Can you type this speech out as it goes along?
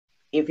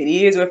If it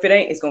is or if it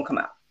ain't, it's gonna come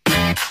out.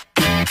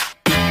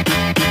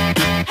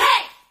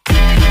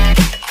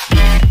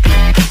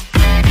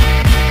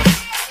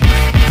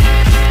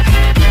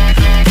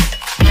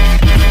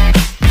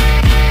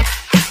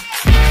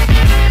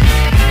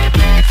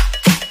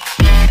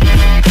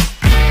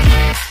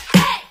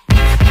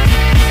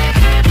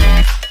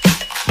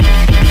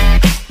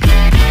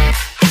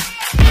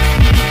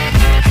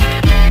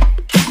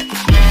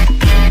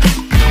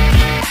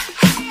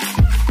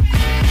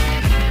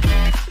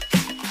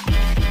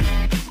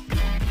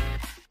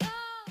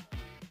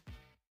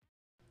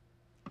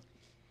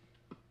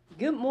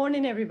 Good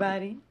morning,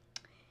 everybody.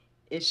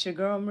 It's your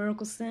girl,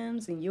 Miracle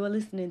Sims, and you're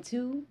listening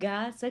to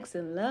God, Sex,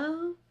 and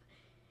Love,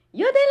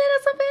 your daily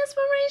dose of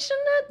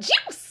inspirational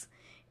juice.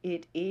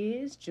 It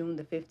is June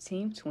the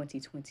 15th,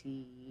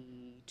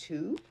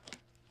 2022.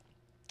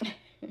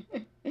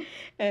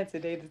 And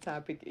today the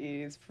topic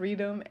is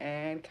freedom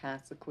and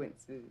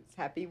consequences.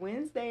 Happy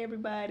Wednesday,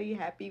 everybody.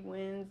 Happy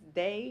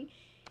Wednesday.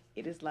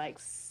 It is like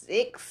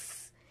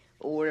 6,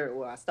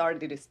 or I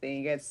started this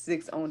thing at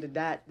 6 on the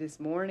dot this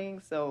morning,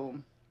 so...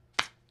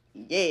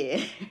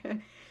 yeah.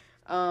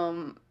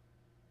 I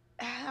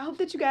hope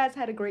that you guys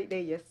had a great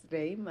day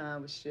yesterday.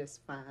 Mine was just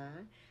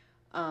fine.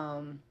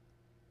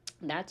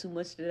 Not too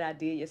much that I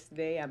did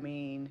yesterday. I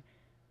mean,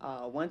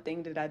 one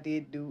thing that I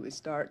did do is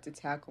start to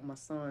tackle my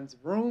son's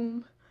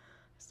room.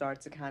 Start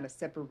to kind of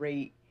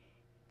separate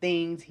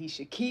things he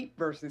should keep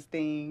versus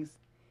things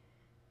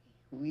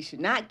we should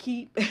not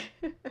keep.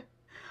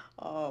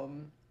 So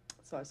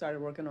I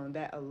started working on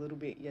that a little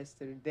bit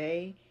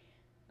yesterday.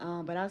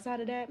 But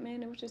outside of that,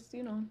 man, it was just,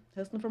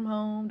 hustling from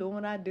home, doing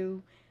what I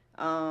do.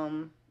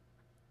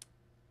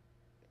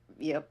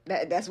 Yep,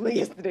 that's what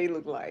yesterday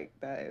looked like.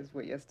 That is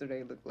what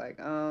yesterday looked like.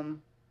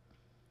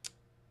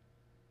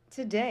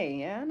 Today,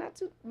 yeah, not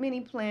too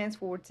many plans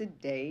for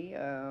today.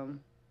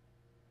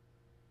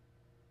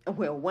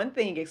 Well, one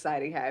thing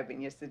exciting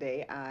happened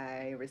yesterday.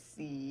 I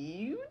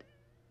received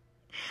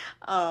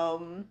a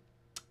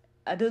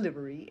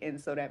delivery, and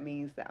so that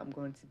means that I'm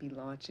going to be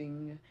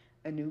launching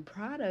a new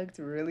product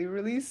really,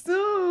 really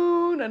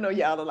soon. I know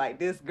y'all are like,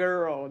 this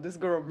girl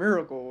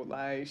Miracle,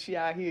 like she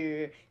out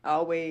here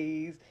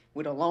always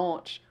with a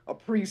launch, a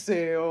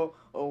pre-sale,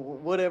 or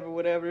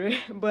whatever.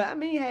 But I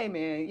mean, hey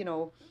man,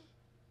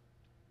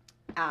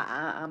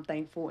 I'm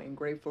thankful and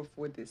grateful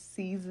for this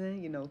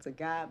season. To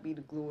God be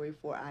the glory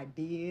for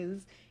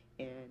ideas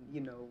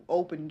and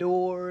open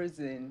doors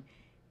and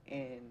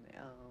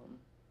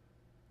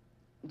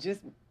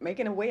just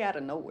making a way out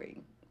of no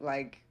way.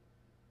 Like,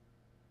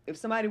 if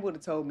somebody would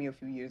have told me a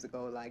few years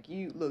ago, like,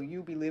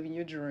 you'll be living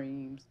your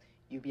dreams,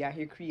 you'll be out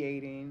here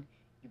creating,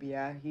 you'll be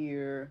out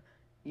here,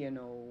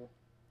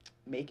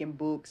 making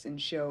books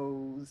and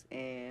shows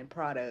and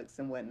products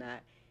and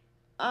whatnot.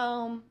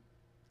 I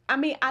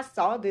mean, I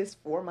saw this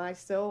for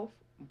myself,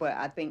 but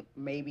I think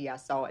maybe I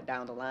saw it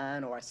down the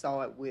line, or I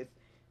saw it with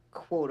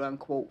quote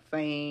unquote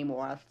fame,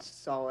 or I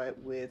saw it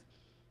with,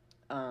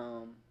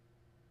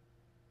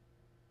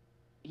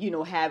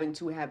 having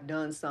to have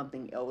done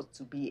something else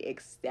to be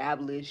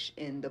established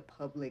in the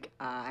public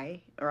eye,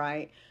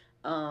 right?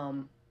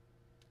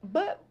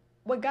 But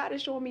what God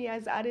is showing me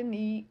is I didn't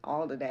need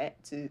all of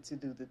that to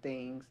do the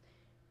things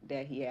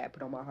that He had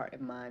put on my heart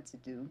and mind to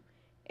do.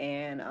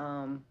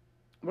 And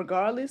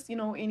regardless,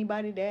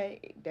 anybody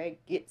that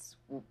gets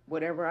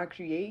whatever I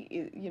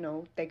create,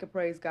 they can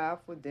praise God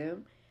for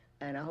them.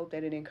 And I hope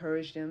that it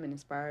encourages them and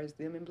inspires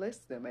them and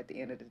blesses them at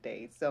the end of the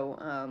day. So,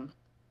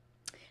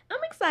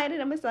 I'm excited.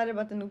 I'm excited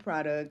about the new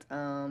product.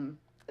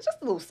 It's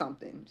just a little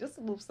something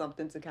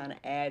to kind of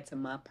add to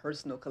my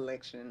personal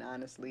collection,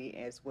 honestly,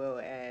 as well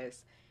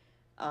as,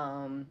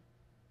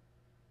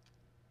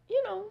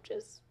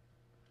 just,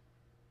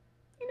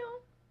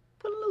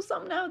 put a little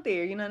something out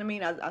there. You know what I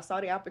mean? I saw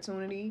the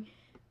opportunity.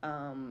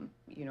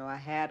 I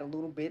had a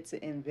little bit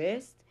to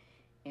invest,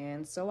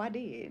 and so I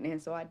did.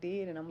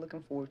 And I'm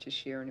looking forward to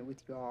sharing it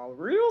with you all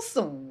real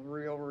soon,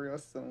 real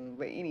soon.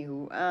 But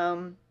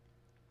anywho,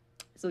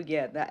 so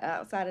yeah, that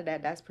outside of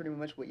that, that's pretty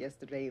much what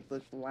yesterday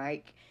looked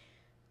like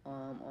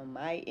on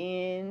my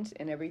end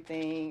and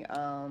everything.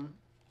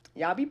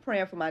 Y'all be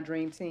praying for my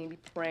dream team. Be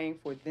praying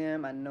for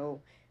them. I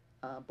know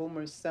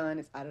Boomer's son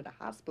is out of the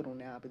hospital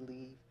now, I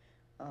believe,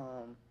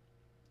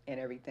 and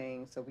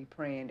everything. So be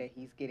praying that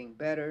he's getting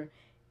better,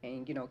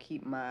 and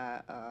keep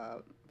my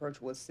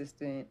virtual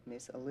assistant,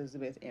 Miss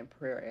Elizabeth, in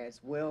prayer as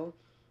well.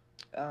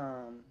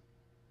 I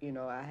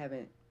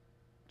haven't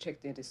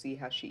checked in to see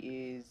how she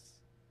is,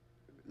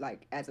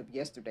 like, as of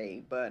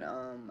yesterday, but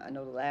I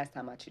know the last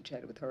time I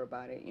chit-chatted with her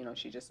about it,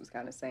 she just was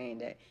kind of saying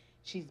that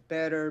she's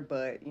better,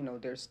 but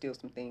there's still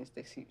some things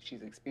that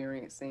she's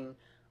experiencing,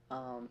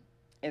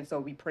 and so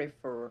we pray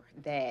for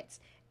that.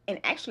 And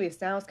actually, it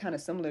sounds kind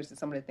of similar to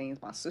some of the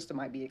things my sister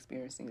might be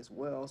experiencing as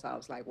well. So I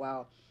was like,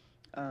 wow.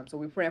 So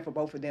we're praying for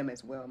both of them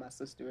as well, my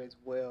sister as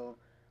well.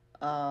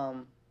 I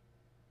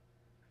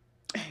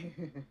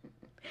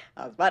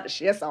was about to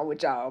share something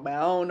with y'all, but I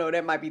don't know.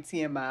 That might be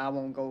TMI. I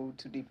won't go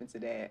too deep into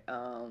that.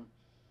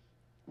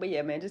 But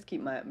yeah, man, just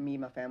keep me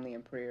and my family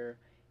in prayer.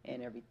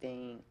 and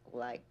everything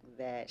like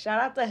that.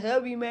 Shout out to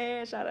hubby,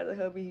 man. Shout out to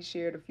hubby. He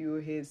shared a few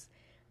of his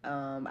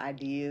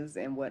ideas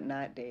and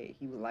whatnot that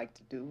he would like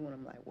to do, and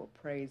I'm like, well,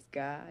 praise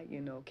God,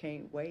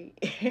 can't wait.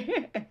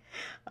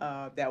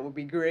 That would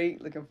be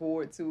great. Looking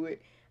forward to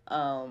it.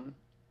 Um,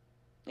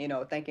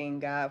 thanking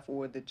God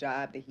for the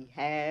job that he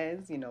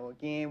has.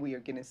 Again, we are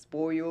getting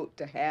spoiled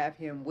to have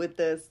him with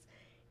us,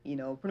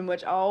 pretty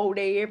much all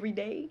day, every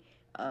day.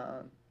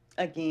 Um,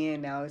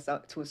 Again, now it's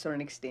up to a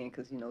certain extent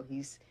because,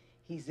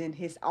 he's in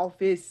his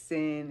office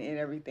and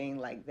everything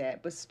like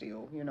that. But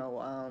still,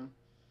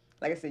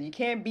 like I said, you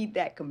can't beat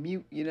that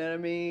commute, you know what I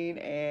mean?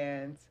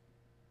 And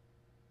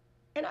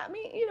I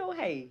mean,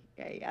 hey,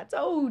 I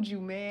told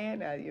you, man.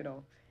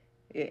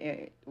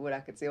 What I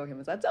could tell him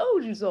is, I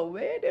told you so,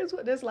 man.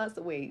 There's lots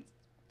of ways,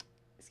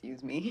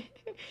 excuse me,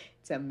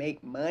 to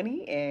make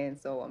money, and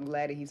so I'm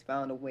glad that he's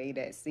found a way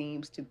that he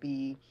seems to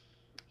be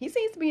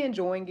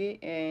enjoying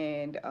it,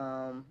 and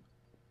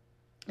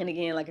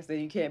again, like I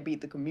said, you can't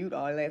beat the commute.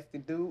 All he has to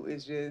do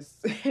is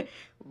just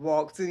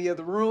walk to the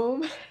other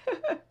room.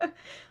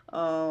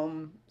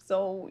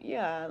 So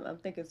yeah, I'm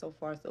thinking so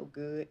far so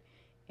good,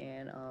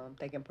 and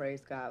thanking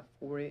praise God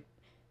for it.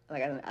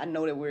 Like I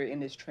know that we're in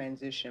this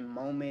transition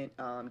moment.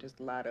 Just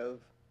a lot of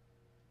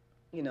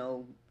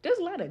there's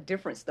a lot of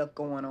different stuff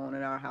going on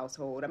in our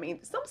household. I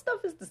mean, some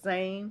stuff is the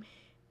same,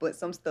 but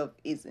some stuff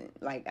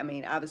isn't. Like, I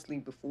mean, obviously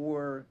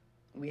before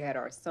we had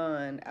our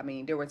son, I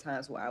mean, there were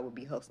times where I would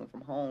be hustling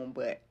from home,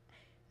 but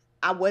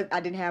I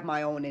didn't have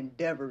my own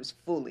endeavors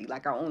fully.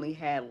 Like, I only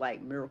had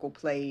like miracle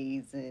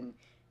plays and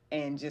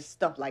just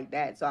stuff like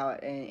that. So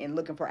and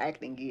looking for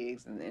acting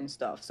gigs and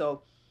stuff.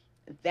 So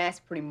that's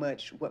pretty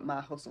much what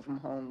my hustle from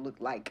home looked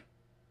like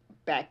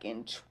back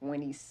in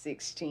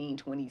 2016,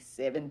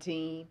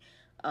 2017.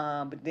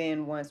 But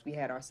then once we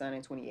had our son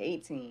in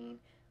 2018,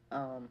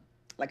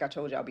 like I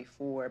told y'all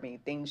before, I mean,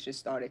 things just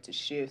started to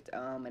shift.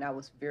 And I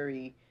was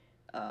very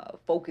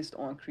focused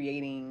on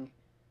creating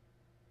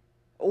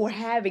or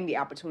having the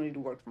opportunity to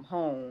work from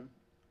home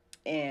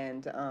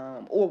and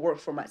or work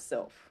for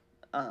myself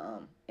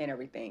and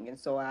everything. And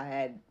so I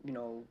had,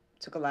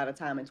 took a lot of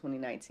time in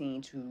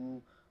 2019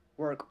 to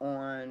work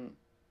on,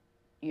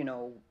 you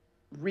know,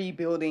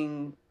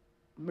 rebuilding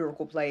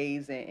miracle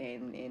plays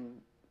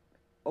and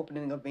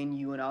opening a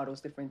venue and all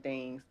those different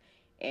things.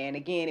 And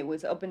again, it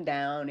was up and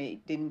down.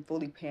 It didn't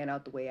fully pan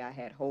out the way I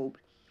had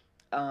hoped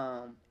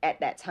at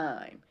that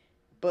time.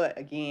 But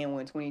again,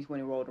 when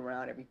 2020 rolled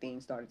around,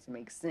 everything started to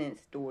make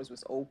sense. Doors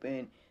was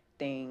open.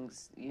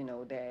 Things,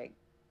 that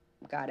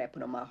God had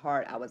put on my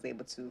heart, I was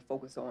able to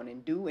focus on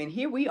and do. And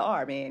here we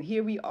are, man.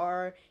 Here we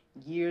are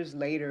years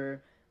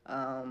later,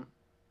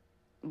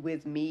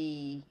 with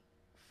me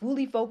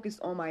fully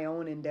focused on my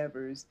own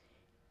endeavors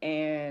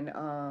and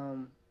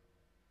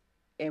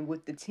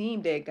with the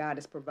team that God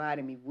has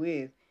provided me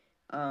with.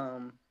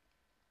 Um,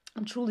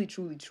 I'm truly,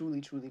 truly,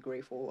 truly, truly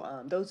grateful.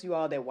 Those of you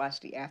all that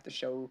watched the after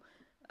show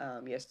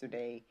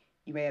yesterday,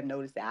 you may have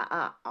noticed that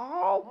I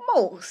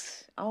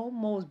almost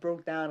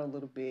broke down a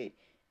little bit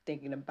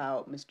thinking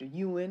about Mr.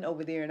 Ewan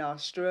over there in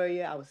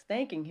Australia. I was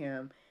thanking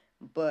him,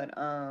 but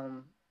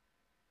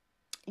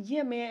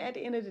yeah, man, at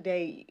the end of the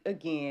day,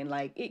 again,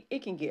 like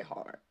it can get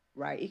hard,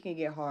 right? It can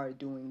get hard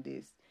doing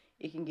this.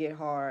 It can get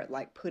hard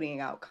like putting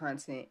out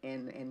content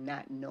and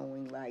not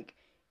knowing like,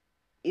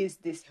 is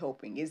this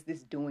helping? Is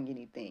this doing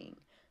anything?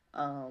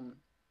 Um,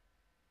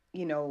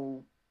 you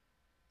know,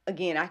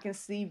 Again, I can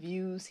see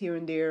views here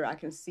and there. I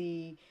can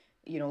see,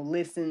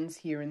 listens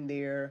here and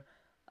there.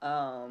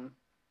 Um,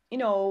 you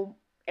know,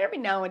 every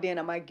now and then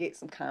I might get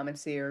some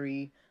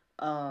commentary.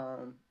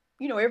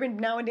 Every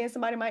now and then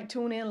somebody might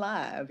tune in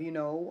live,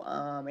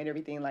 and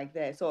everything like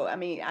that. So, I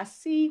mean, I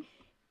see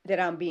that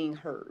I'm being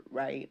heard,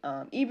 right?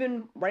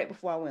 Even right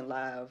before I went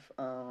live,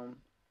 a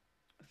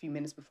few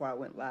minutes before I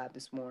went live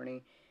this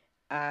morning,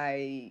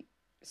 I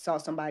saw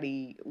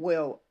somebody,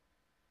 well,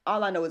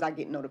 all I know is I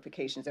get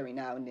notifications every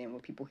now and then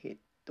when people hit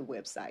the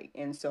website.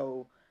 And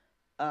so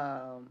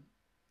um,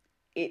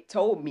 it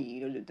told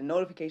me, the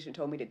notification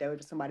told me that there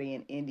was somebody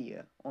in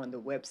India on the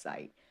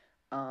website.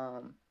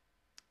 Um,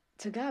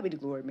 to God be the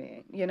glory,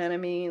 man. You know what I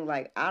mean?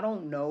 Like, I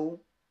don't know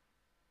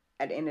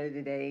at the end of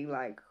the day,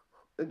 like,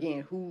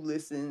 again, who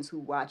listens, who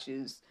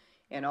watches,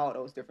 and all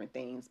those different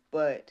things.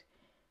 But,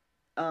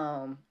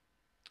 um,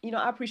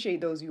 I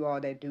appreciate those of you all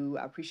that do.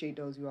 I appreciate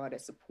those of you all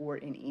that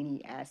support in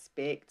any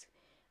aspect.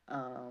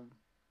 Um,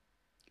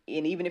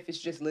 and even if it's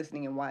just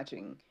listening and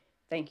watching,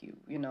 thank you.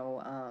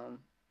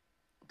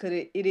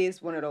 Because it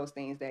is one of those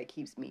things that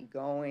keeps me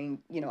going.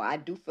 I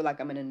do feel like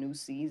I'm in a new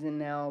season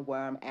now where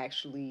I'm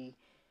actually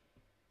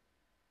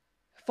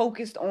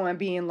focused on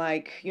being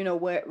like, you know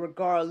what,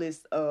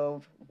 regardless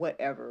of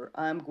whatever,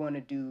 I'm going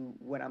to do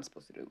what I'm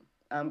supposed to do.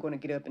 I'm going to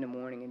get up in the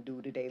morning and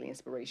do the daily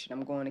inspiration.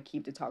 I'm going to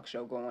keep the talk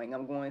show going.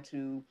 I'm going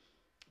to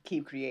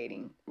keep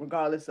creating,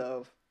 regardless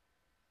of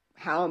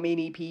how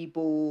many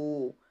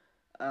people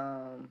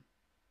um,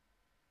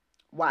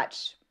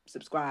 watch,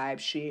 subscribe,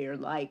 share,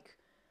 like,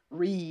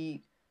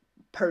 read,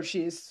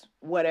 purchase,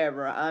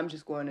 whatever. I'm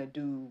just going to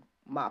do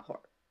my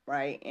part,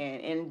 right?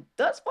 And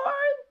thus far,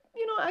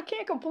 I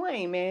can't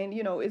complain, man.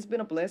 It's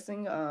been a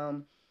blessing.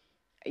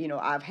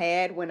 I've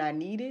had when I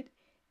needed,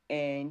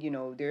 and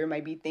there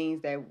might be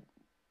things that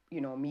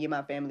me and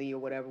my family or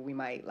whatever, we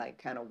might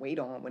like kind of wait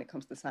on when it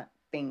comes to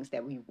things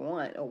that we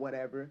want or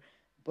whatever.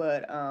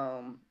 But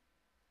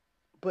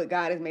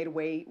God has made a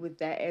way with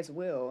that as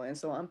well, and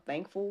so I'm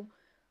thankful,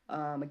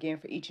 again,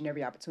 for each and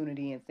every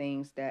opportunity and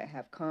things that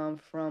have come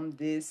from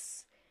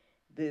this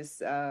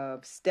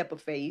step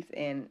of faith.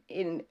 And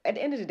at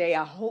the end of the day,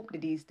 I hope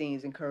that these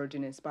things encourage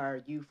and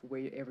inspire you for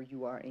wherever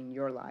you are in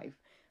your life.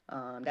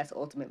 That's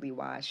ultimately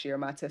why I share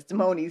my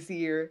testimonies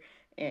here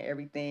and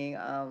everything.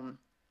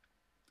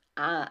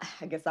 I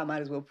guess I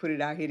might as well put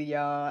it out here to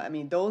y'all. I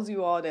mean, those of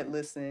you all that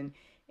listen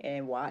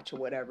and watch or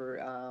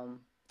whatever,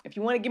 if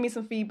you want to give me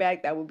some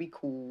feedback, that would be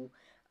cool.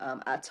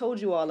 I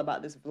told you all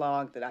about this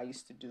vlog that I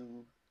used to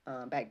do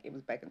it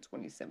was back in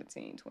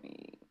 2017,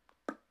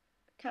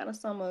 kind of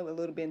summer, a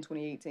little bit in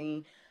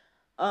 2018.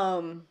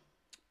 And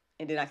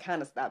then I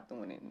kind of stopped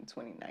doing it in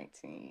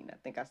 2019. I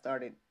think I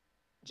started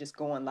just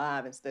going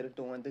live instead of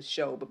doing the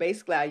show. But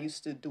basically, I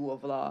used to do a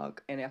vlog,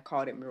 and I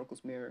called it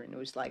Miracles Mirror. And it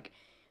was like,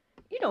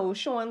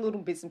 showing little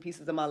bits and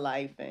pieces of my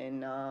life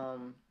and,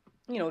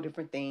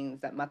 different things,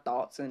 that my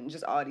thoughts and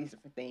just all these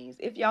different things.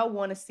 If y'all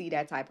want to see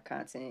that type of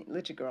content,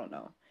 let your girl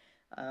know.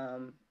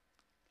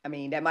 I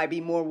mean, that might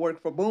be more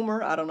work for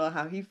Boomer. I don't know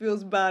how he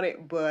feels about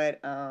it, but,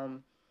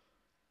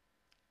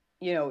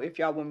 if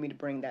y'all want me to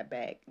bring that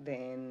back,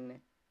 then,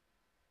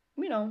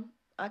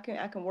 I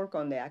can work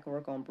on that. I can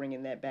work on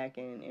bringing that back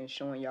and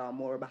showing y'all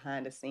more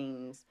behind the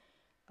scenes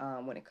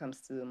when it comes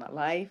to my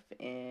life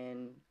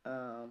and,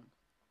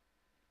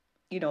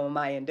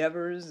 my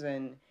endeavors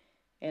and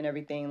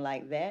everything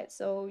like that.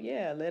 So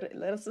yeah,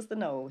 let a sister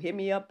know. Hit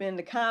me up in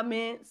the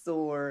comments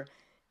or,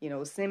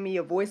 send me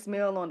a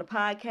voicemail on the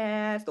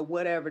podcast or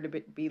whatever to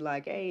be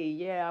like, hey,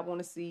 yeah, I want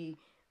to see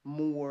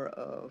more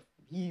of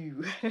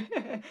you.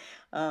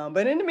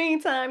 But in the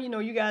meantime,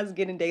 you guys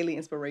getting daily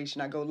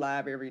inspiration. I go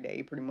live every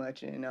day pretty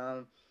much. And,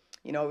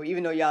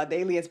 even though y'all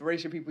daily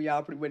inspiration people,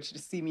 y'all pretty much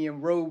just see me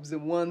in robes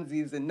and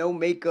onesies and no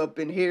makeup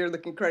and hair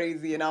looking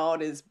crazy and all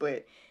this.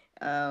 But,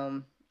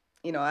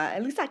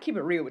 at least I keep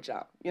it real with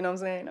y'all. You know what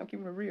I'm saying? I'm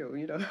keeping it real,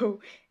 At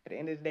the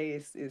end of the day,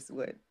 it's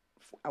what?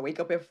 I wake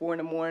up at 4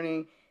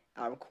 a.m.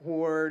 I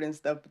record and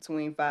stuff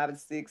between 5 and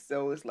 6.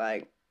 So it's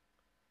like,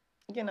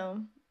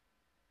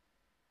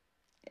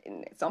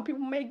 some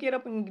people may get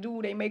up and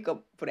do their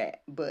makeup for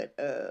that. But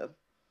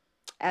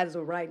as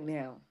of right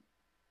now,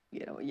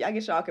 I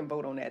guess y'all can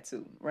vote on that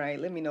too, right?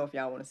 Let me know if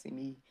y'all want to see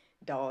me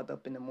dolled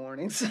up in the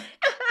mornings.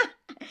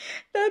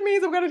 That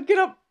means I'm gonna get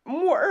up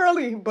more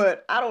early,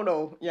 but I don't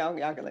know. Y'all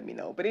can let me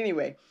know. But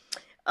anyway,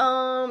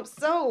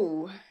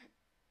 so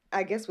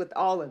I guess with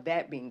all of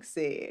that being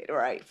said,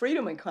 right?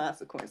 Freedom and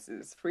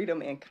consequences.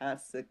 Freedom and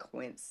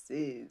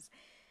consequences.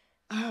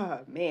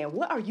 Man,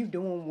 what are you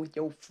doing with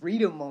your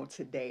freedom on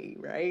today,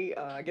 right?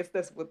 I guess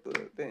that's what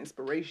the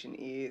inspiration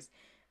is.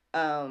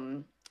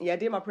 Yeah, I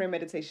did my prayer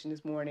meditation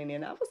this morning,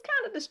 and I was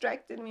kind of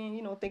distracted,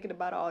 man, thinking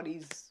about all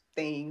these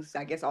things.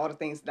 I guess all the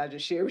things that I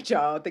just shared with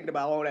y'all, thinking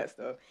about all that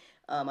stuff.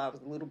 I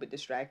was a little bit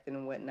distracted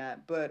and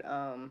whatnot. But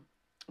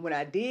when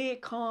I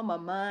did calm my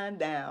mind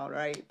down,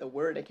 right, the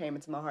word that came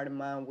into my heart and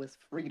mind was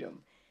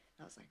freedom.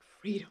 I was like,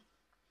 freedom.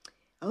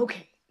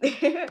 Okay.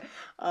 I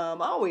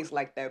always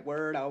liked that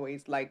word. I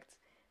always liked,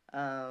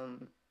 well,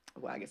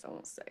 I guess I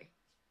won't say.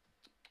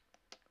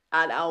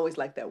 I always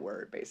liked that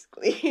word,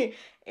 basically.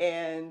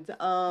 And,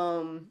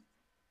 and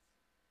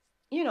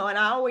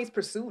I always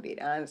pursued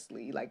it,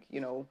 honestly. Like,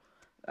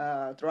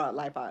 throughout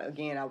life, I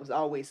was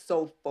always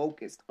so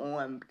focused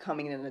on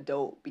becoming an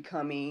adult,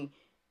 becoming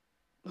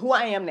who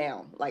I am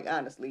now. Like,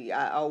 honestly,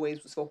 I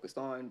always was focused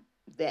on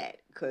that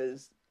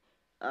because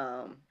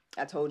I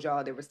told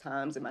y'all there was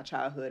times in my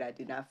childhood I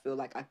did not feel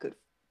like I could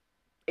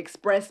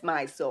express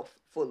myself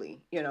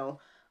fully,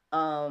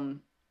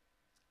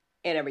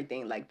 and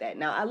everything like that.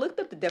 Now, I looked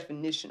up the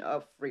definition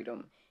of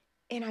freedom,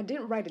 and I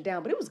didn't write it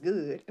down, but it was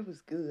good. It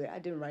was good. I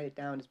didn't write it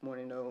down this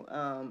morning, though.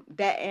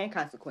 That and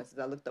consequences,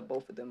 I looked up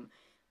both of them,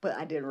 but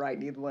I didn't write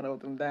neither one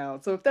of them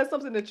down. So if that's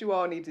something that you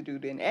all need to do,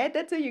 then add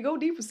that to your Go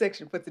Deeper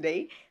section for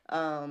today,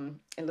 and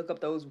look up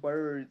those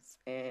words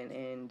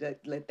and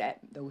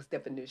let those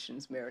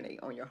definitions marinate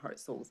on your heart,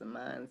 souls, and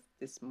minds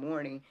this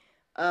morning.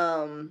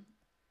 But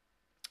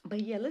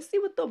yeah, let's see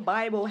what the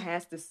Bible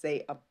has to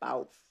say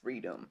about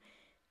freedom.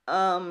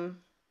 All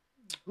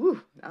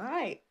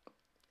right,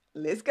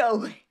 let's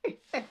go.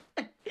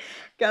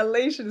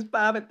 Galatians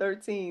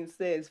 5:13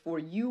 says, "For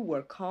you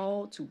were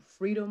called to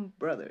freedom,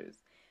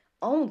 brothers.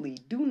 Only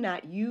do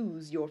not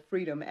use your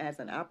freedom as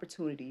an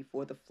opportunity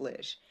for the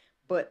flesh,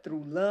 but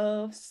through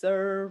love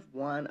serve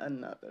one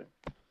another."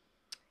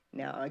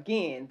 Now,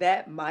 again,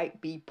 that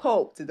might be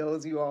poke to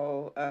those of you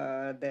all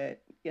that,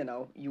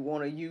 you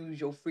want to use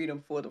your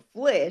freedom for the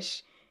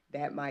flesh.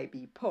 That might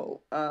be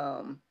poke.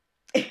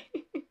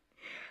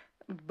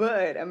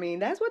 But, I mean,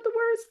 that's what the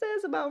word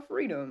says about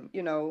freedom.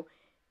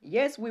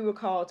 Yes, we were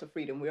called to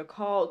freedom. We're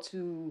called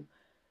to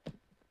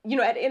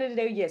at the end of the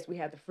day, yes, we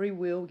have the free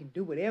will. We can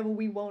do whatever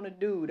we want to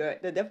do.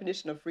 The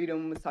definition of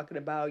freedom is talking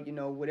about,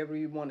 whatever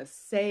you want to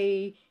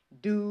say,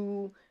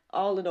 do,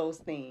 all of those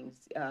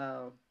things.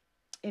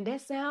 And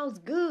that sounds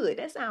good.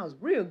 That sounds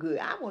real good.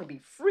 I want to be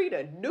free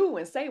to do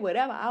and say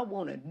whatever I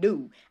want to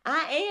do.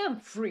 I am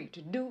free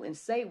to do and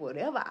say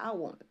whatever I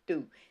want to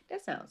do.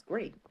 That sounds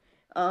great.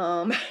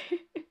 Um,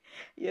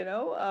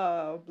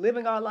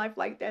 living our life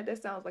like that,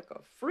 that sounds like a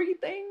free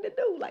thing to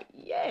do. Like,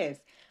 yes.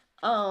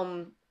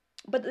 Um,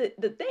 but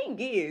the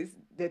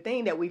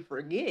thing that we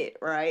forget,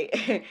 right,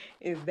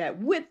 is that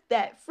with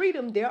that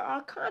freedom, there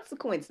are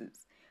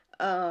consequences.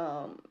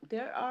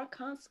 There are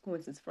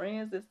consequences,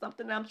 friends. It's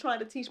something that I'm trying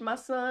to teach my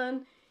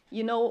son,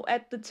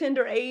 at the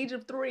tender age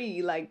of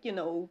 3. Like,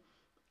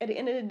 at the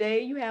end of the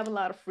day, you have a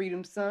lot of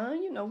freedom,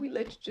 son. We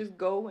let you just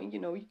go and,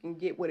 you can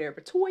get whatever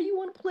toy you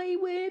want to play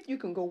with. You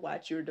can go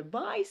watch your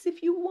device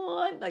if you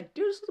want. Like,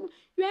 you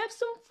have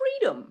some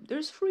freedom.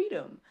 There's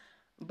freedom.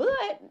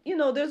 But,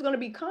 there's going to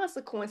be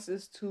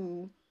consequences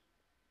to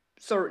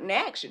certain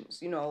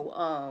actions.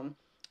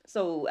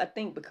 So I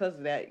think because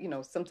of that,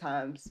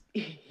 sometimes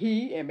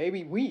he and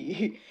maybe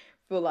we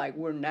feel like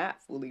we're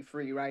not fully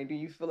free, right? Do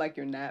you feel like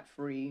you're not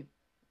free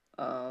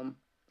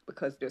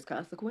because there's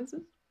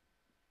consequences?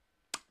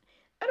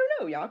 I don't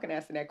know. Y'all can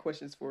answer that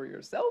questions for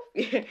yourself.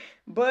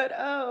 But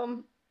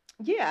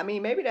yeah, I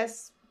mean, maybe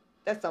that's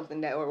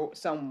something that, or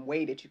some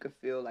way that you could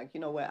feel like, you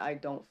know what, I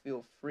don't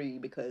feel free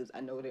because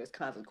I know there's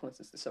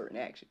consequences to certain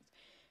actions.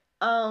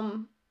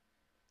 Um,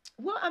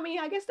 well, I mean,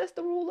 I guess that's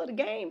the rule of the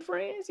game,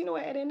 friends. At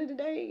the end of the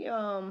day,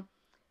 I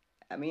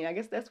mean, I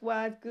guess that's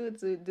why it's good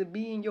to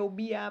be in your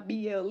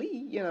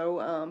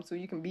BIBLE, so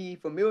you can be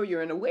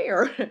familiar and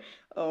aware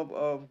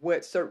of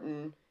what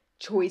certain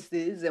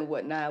choices and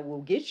whatnot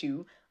will get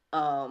you.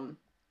 Um,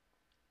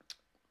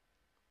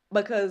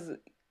 because,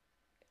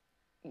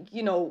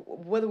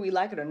 whether we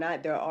like it or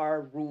not, there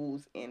are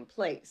rules in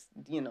place.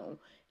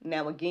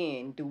 Now,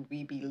 again, do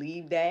we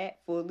believe that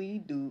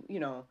fully?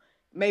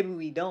 Maybe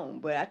we don't,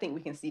 but I think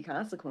we can see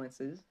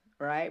consequences,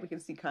 right? We can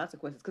see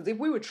consequences. Because if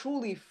we were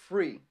truly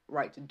free,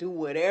 right, to do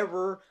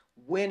whatever,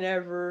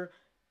 whenever,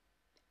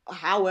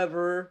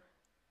 however,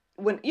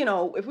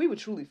 if we were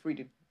truly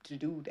free to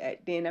do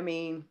that, then, I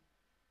mean,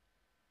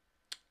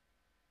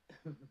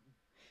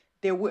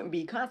 there wouldn't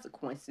be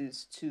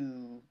consequences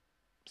to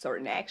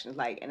certain actions.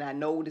 Like, and I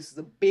know this is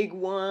a big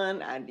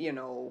one.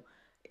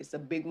 It's a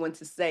big one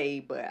to say,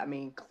 but I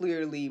mean,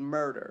 clearly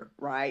murder,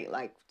 right?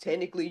 Like,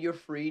 technically, you're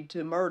free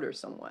to murder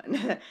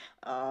someone.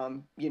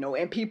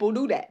 And people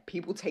do that.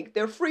 People take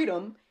their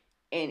freedom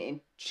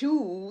and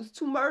choose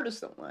to murder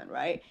someone,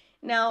 right?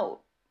 Now,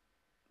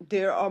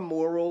 there are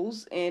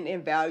morals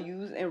and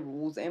values and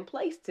rules in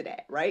place to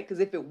that, right?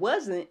 Because if it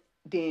wasn't,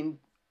 then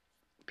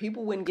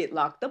people wouldn't get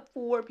locked up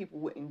for it. People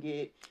wouldn't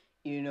get,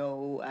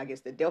 I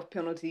guess the death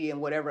penalty and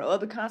whatever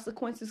other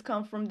consequences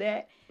come from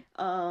that,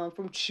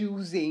 from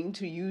choosing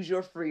to use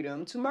your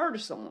freedom to murder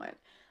someone.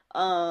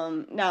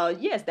 Now,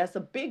 yes, that's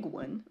a big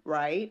one,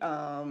 right?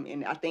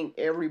 And I think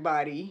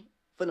everybody,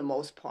 for the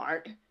most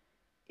part,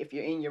 if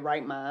you're in your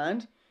right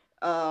mind,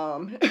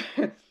 um,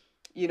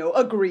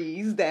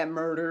 agrees that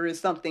murder is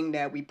something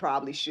that we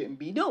probably shouldn't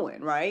be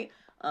doing, right?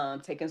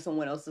 Taking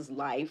someone else's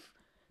life,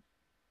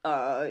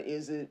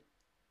 is it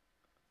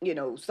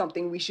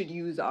something we should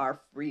use our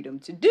freedom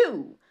to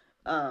do.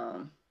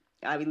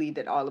 I believe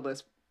that all of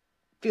us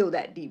feel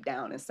that deep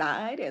down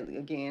inside. And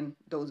again,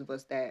 those of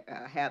us that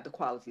have the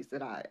qualities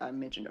that I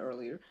mentioned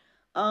earlier.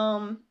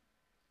 Um,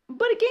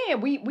 but again,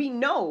 we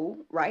know,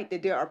 right,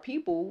 that there are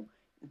people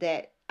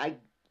that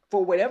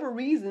for whatever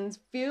reasons,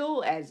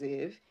 feel as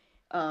if,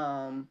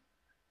 um,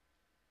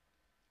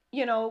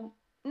 you know,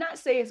 not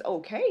say it's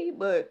okay,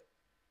 but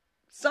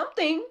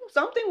something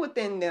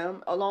within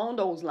them along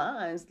those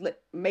lines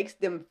makes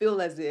them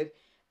feel as if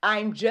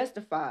I'm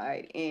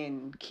justified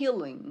in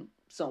killing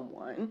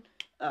someone,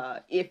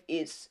 if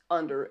it's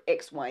under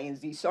X, Y, and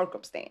Z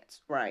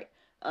circumstance, right?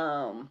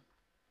 Um,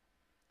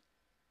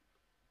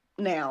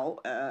 Now,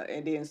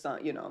 and then some,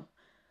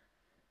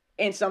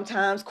 and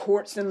sometimes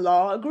courts and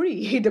law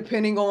agree,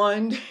 depending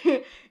on,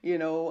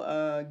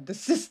 the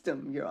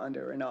system you're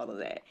under and all of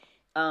that.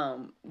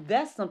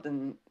 That's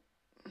something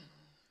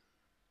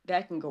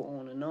that can go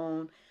on and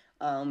on.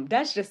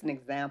 That's just an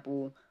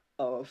example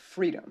of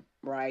freedom,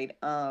 right?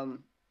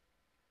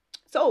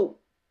 So,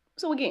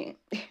 so again,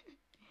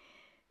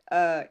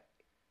 uh,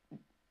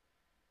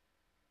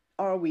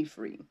 are we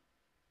free?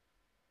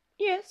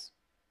 Yes,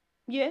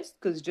 yes,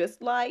 because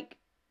just like,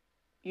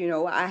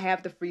 I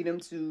have the freedom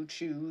to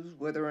choose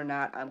whether or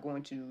not I'm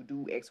going to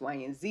do X, Y,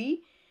 and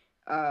Z.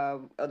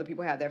 Other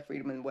people have that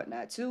freedom and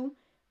whatnot too.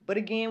 But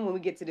again, when we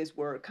get to this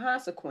word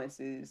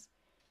consequences,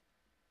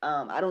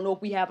 I don't know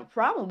if we have a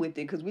problem with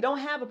it, because we don't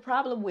have a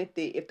problem with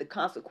it if the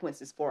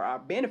consequences for our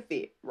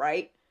benefit,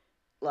 right?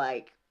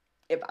 Like,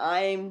 if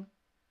I'm,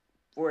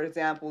 for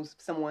example,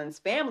 someone's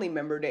family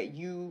member, that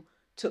you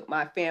took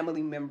my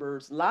family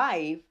member's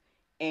life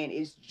and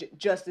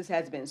justice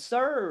has been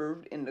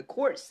served in the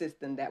court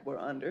system that we're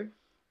under,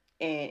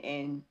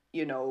 and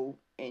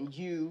and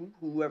you,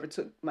 whoever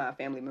took my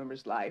family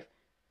member's life,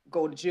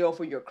 go to jail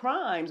for your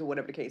crimes or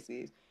whatever the case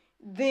is,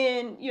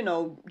 then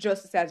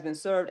justice has been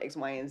served, X,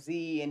 Y, and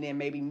Z, and then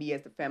maybe me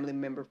as the family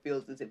member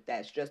feels as if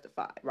that's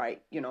justified,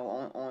 right?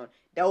 On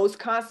those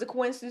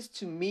consequences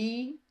to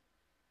me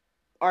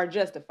are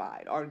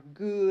justified, are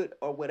good,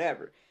 or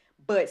whatever.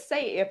 But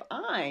say if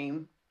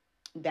I'm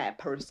that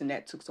person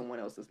that took someone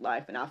else's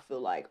life and I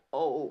feel like,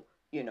 oh,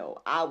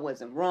 I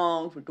wasn't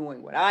wrong for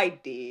doing what I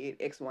did,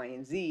 X, Y,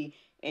 and Z,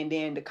 and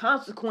then the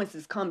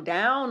consequences come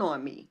down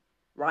on me,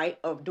 right,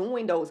 of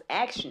doing those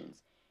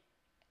actions,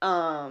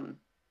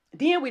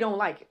 then we don't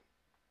like it.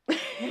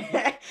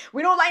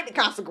 We don't like the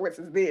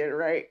consequences then,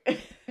 right?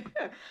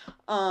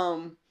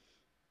 And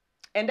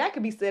that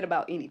could be said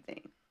about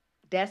anything.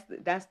 That's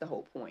the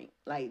whole point.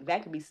 Like,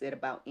 that could be said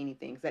about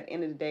anything. 'Cause at the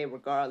end of the day,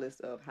 regardless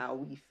of how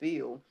we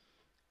feel,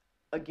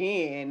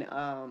 again,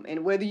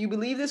 and whether you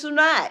believe this or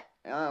not,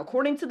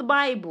 according to the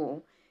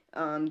Bible,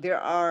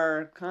 there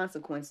are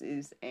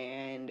consequences,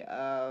 and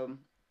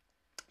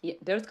yeah,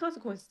 there's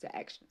consequences to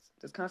actions.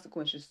 There's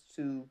consequences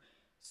to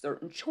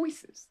certain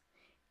choices.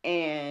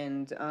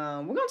 And we're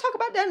gonna talk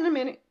about that in a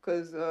minute,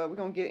 because we're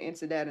gonna get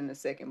into that in a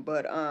second.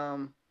 But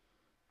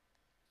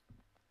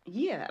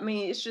yeah, I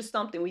mean, it's just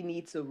something we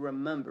need to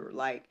remember.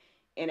 Like,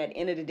 and at the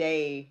end of the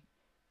day,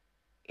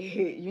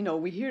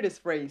 we hear this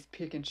phrase,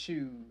 pick and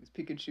choose.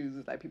 Pick and choose.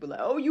 It's like people are like,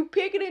 oh, you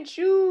picking and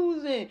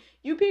choosing.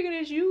 You picking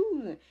and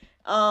choosing.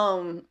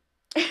 I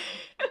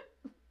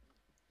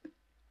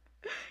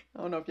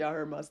don't know if y'all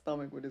heard my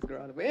stomach with this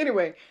girl, but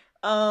anyway,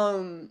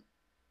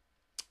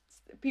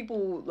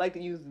 people like to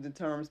use the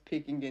terms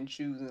picking and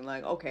choosing.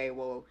 Like, okay,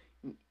 well,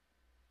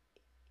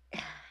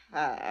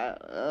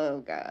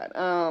 oh God.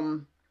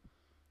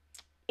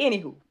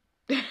 Anywho.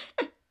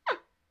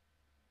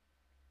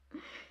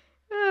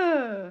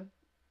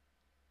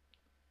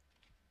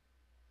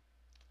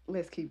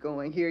 Let's keep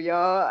going here,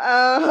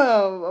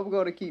 y'all. I'm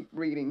going to keep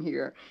reading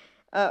here.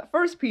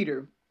 1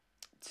 Peter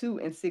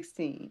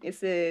 2:16. It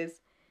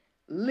says,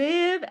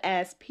 live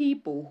as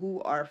people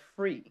who are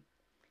free,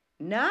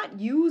 not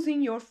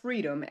using your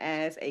freedom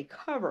as a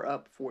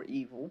cover-up for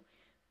evil,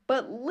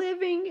 but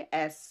living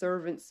as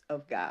servants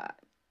of God.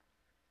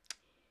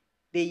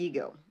 There you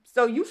go.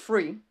 So you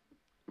free,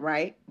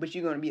 right? But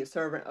you're going to be a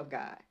servant of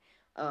God,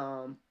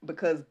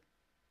 because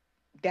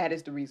that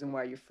is the reason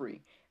why you're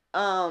free.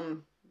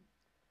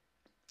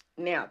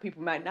 Now,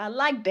 people might not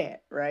like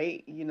that,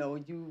 right? You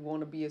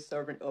want to be a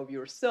servant of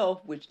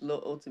yourself, which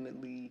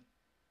ultimately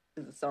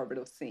is a servant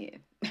of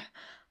sin.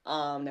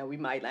 Now, we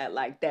might not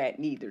like that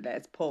neither.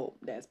 That's Pope.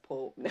 You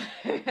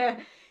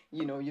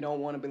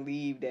don't want to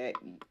believe that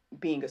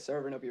being a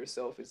servant of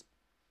yourself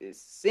is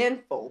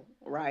sinful,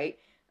 right?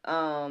 But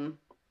I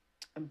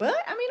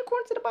mean,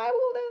 according to the Bible,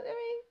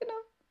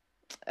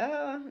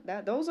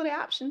 those are the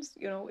options.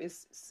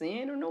 It's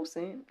sin or no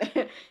sin.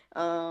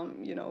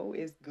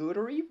 It's good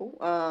or evil.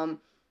 And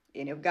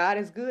if God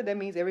is good, that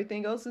means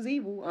everything else is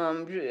evil.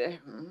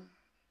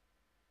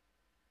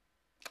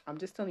 I'm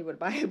just telling you what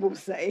the Bible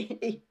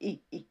say.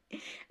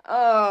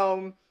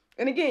 And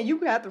again, you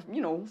have to,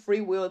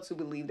 free will to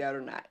believe that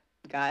or not.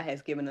 God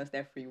has given us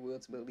that free will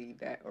to believe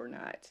that or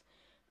not.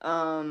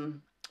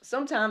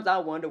 Sometimes I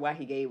wonder why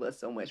he gave us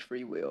so much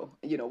free will,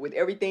 with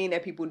everything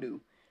that people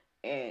do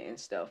and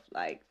stuff.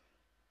 Like,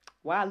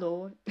 why,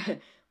 Lord?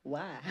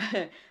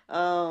 Why?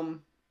 But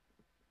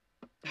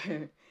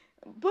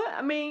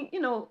I mean,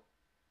 there's a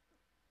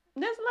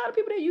lot of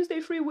people that use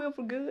their free will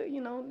for good.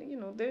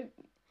 They're.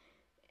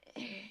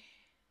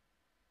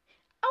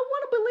 I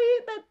want to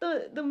believe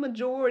that the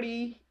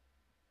majority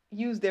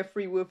use their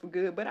free will for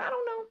good, but I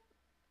don't know.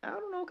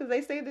 Because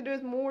they say that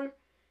there's more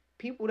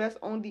people that's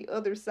on the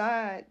other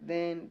side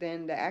than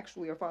that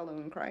actually are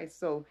following Christ.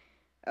 So,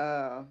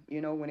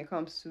 when it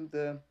comes to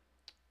the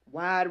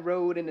wide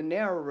road and the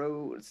narrow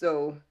road,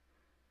 so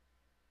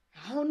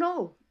I don't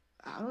know,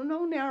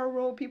 narrow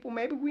road people.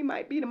 Maybe we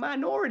might be the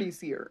minorities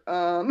here.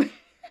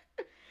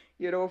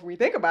 If we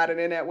think about it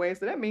in that way,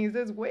 so that means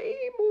there's way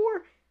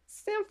more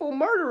sinful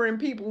murdering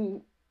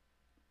people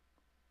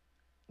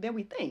than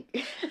we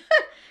think.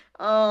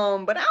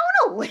 But I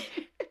don't know.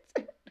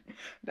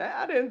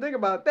 I didn't think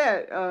about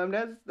that.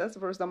 That's the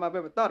first time I've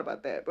ever thought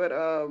about that. But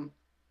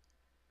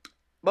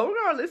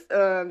regardless,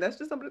 that's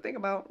just something to think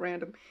about,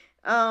 random.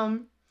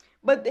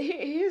 But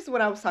here's what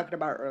I was talking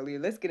about earlier.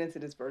 Let's get into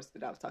this verse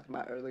that I was talking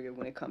about earlier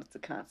when it comes to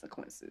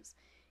consequences.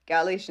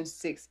 Galatians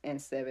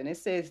 6:7. It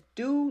says,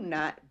 do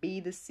not be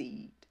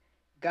deceived.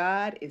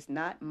 God is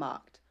not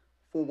mocked.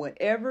 For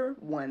whatever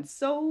one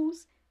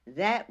sows,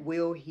 that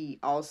will he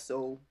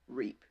also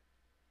reap.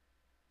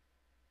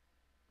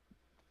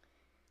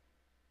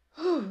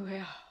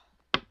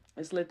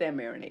 Let's let that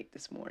marinate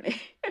this morning.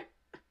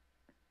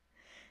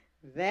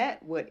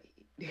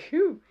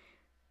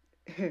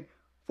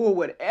 For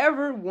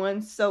whatever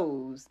one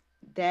sows,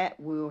 that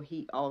will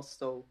he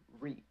also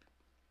reap.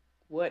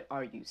 What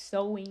are you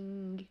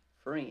sowing,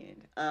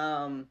 friend?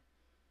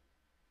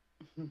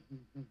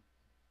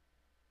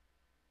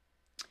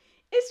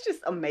 It's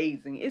just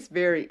amazing. It's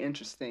very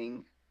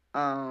interesting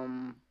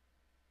Um,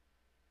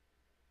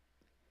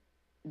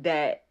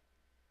 that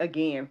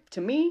again,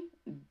 to me,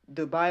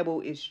 the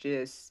Bible is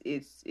just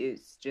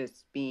it's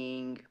just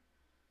being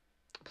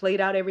played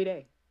out every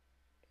day.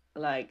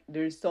 Like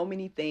there's so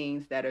many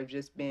things that have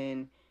just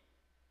been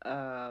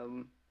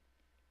um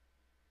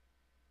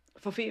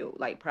fulfilled,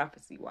 like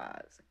prophecy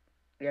wise.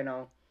 You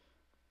know,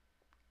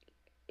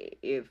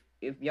 if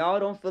y'all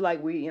don't feel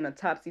like we in a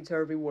topsy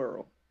turvy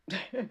world,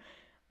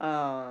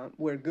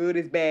 where good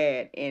is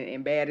bad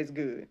and bad is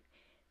good,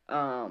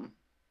 um,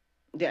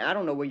 then I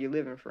don't know where you're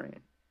living, friend.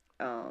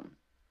 Um,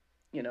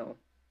 you know,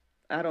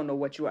 I don't know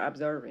what you are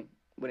observing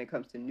when it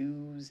comes to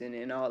news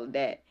and all of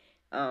that.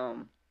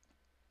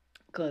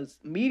 Because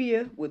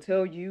media will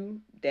tell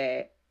you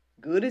that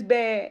good is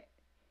bad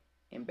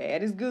and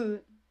bad is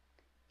good,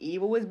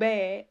 evil is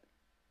bad,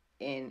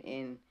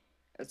 and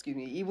excuse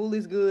me, evil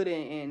is good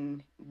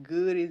and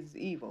good is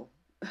evil.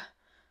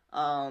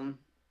 um,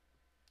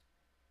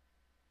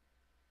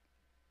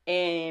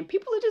 and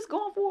people are just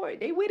going for it.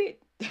 They with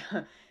it.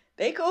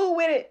 They cool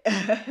with it.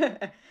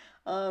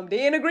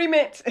 They in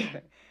agreement.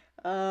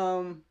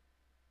 um,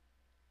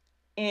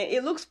 and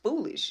it looks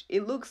foolish.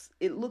 It looks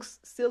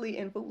silly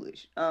and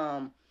foolish.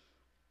 And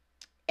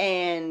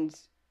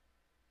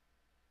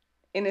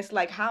it's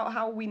like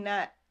how we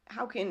not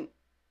how can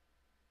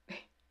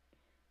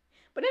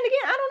but then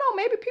again, I don't know,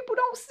 maybe people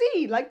don't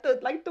see like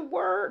the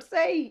word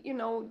say,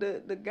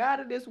 the God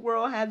of this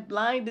world has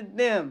blinded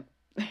them.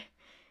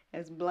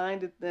 Has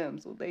blinded them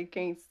so they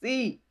can't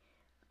see.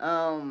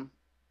 Um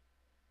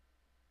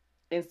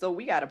and so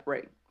we got to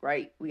pray,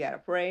 right? We got to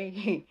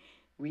pray.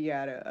 We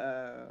got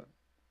to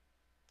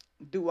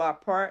do our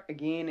part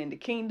again in the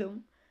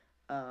kingdom.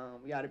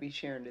 We got to be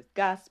sharing this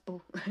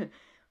gospel.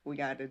 We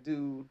got to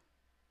do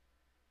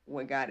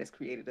what God has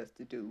created us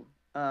to do.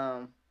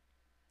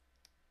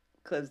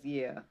 Cause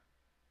there's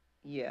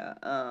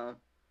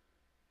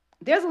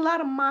a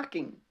lot of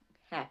mocking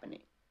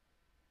happening.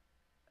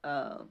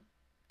 I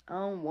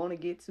don't want to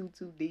get too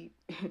deep,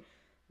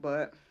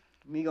 but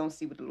we gonna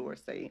see what the Lord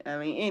say. I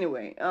mean,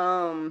 anyway,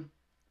 well,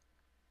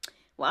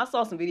 I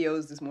saw some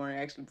videos this morning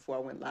actually before I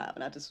went live,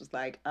 and I just was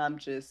like, I'm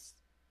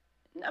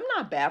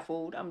not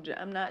baffled.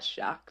 I'm not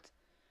shocked,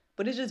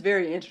 but it's just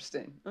very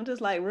interesting. I'm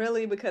just like,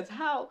 really, because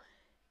how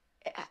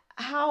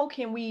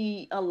can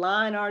we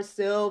align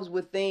ourselves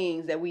with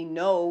things that we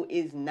know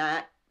is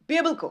not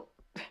biblical?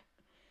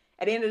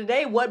 At the end of the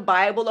day, what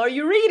Bible are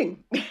you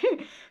reading?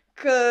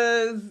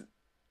 Because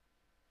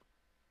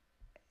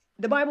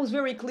the Bible's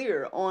very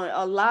clear on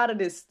a lot of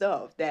this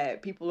stuff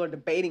that people are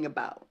debating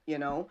about,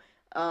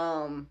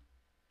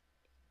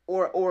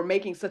 or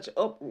making such an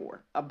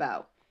uproar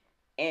about.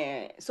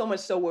 And so much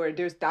so where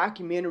there's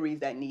documentaries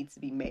that need to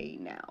be made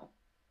now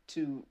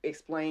to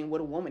explain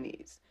what a woman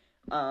is.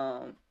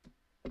 uh,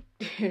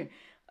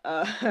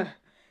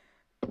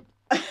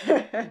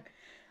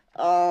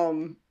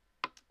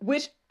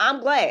 which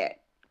I'm glad,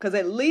 because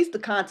at least the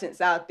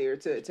content's out there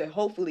to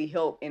hopefully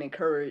help and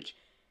encourage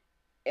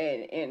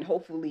and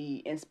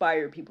hopefully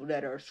inspire people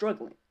that are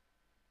struggling,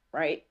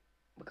 right?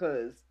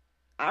 Because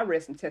I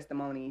read some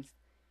testimonies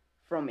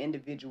from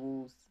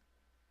individuals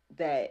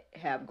that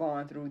have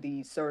gone through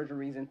these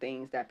surgeries and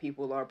things that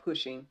people are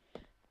pushing,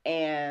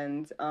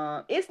 and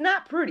it's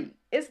not pretty.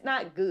 It's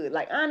not good.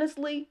 Like,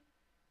 honestly,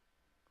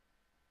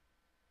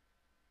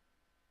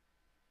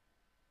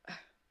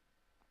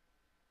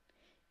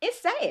 it's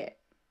sad.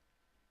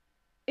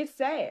 It's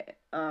sad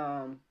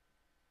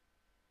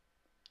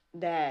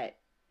that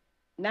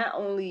not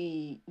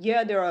only,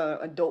 yeah, there are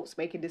adults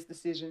making this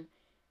decision,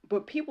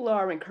 but people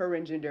are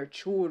encouraging their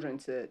children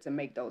to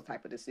make those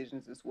type of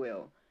decisions as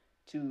well,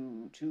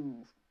 to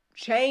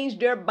change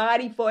their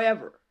body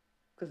forever.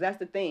 Because that's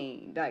the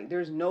thing. Like,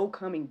 there's no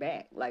coming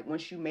back. Like,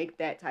 once you make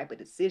that type of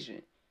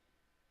decision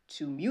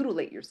to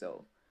mutilate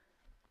yourself,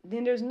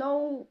 then there's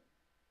no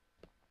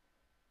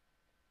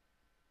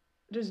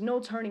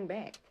turning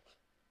back.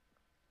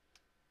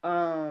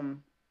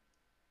 And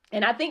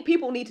I think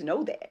people need to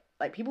know that.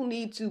 Like, people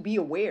need to be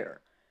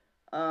aware,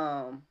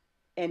 and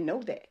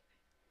know that,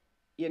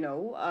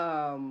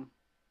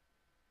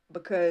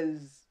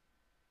 because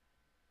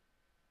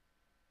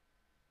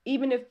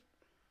even if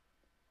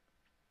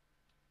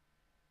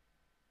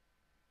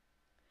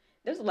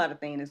there's a lot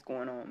of things that's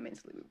going on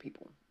mentally with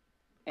people,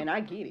 and I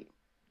get it,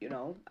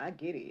 I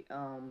get it.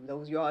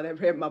 Those of y'all that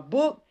read my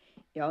book,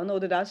 y'all know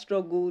that I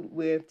struggled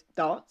with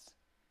thoughts.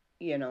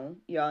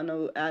 Y'all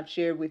know I've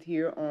shared with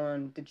here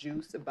on The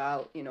Juice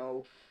about,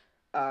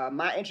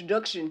 my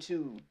introduction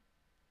to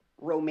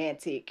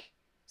romantic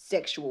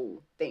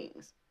sexual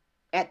things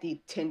at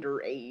the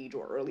tender age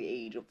or early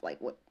age of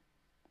like what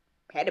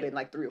had to been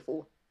like 3 or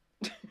 4.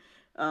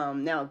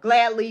 Now,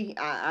 gladly,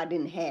 I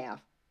didn't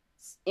have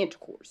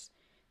intercourse,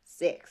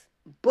 sex,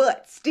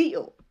 but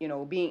still,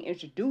 being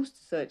introduced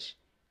to such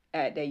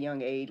at that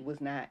young age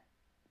was not.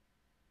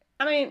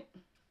 I mean,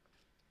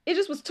 it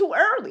just was too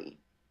early,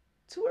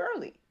 too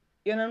early.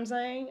 You know what I'm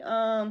saying?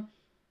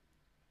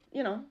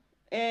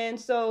 And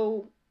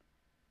so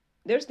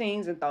there's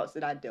things and thoughts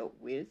that I dealt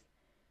with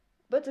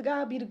But to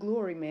God be the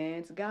glory,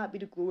 man. To God be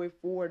the glory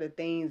for the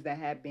things that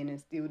have been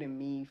instilled in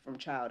me from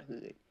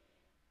childhood.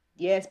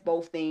 Yes,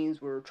 both things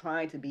were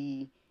trying to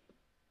be,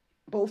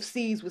 both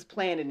seeds was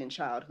planted in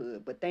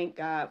childhood, but thank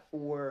God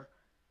for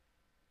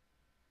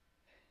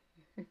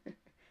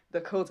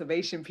the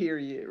cultivation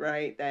period,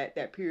 right?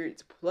 That period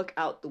to pluck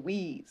out the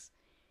weeds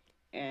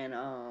and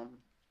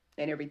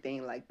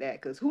everything like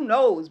that. Cause who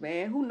knows,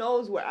 man? Who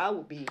knows where I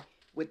would be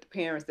with the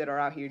parents that are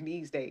out here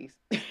these days?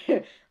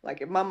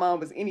 Like if my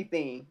mom was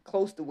anything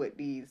close to what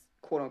these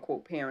quote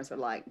unquote parents are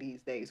like these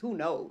days, who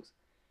knows?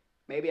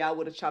 Maybe I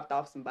would have chopped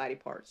off some body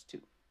parts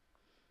too,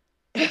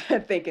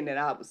 thinking that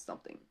I was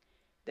something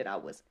that I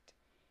wasn't.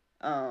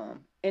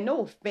 And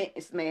no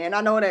offense, man.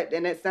 I know that,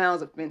 and that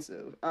sounds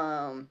offensive.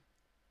 And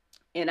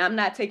I'm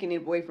not taking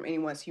it away from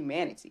anyone's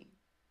humanity.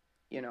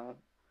 You know,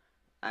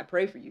 I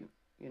pray for you.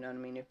 You know what I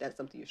mean? If that's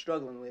something you're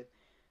struggling with,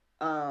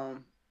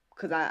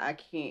 because I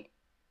can't,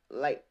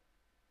 like,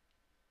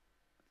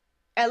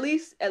 at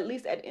least at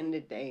the end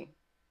of the day,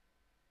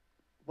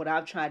 what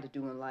I've tried to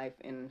do in life,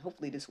 and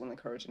hopefully this will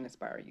encourage and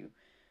inspire you.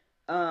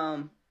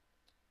 Um,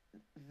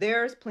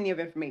 there's plenty of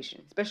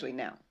information, especially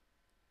now,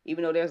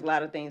 even though there's a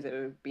lot of things that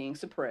are being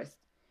suppressed.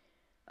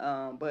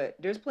 But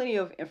there's plenty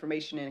of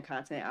information and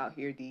content out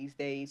here these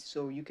days,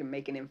 so you can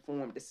make an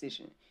informed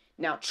decision.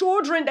 Now,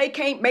 children, they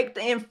can't make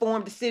the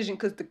informed decision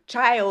because the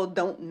child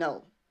don't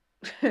know.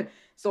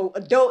 So,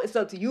 adult, it's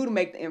up to you to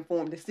make the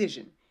informed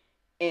decision.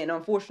 And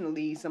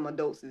unfortunately, some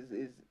adults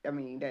I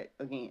mean, that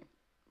again,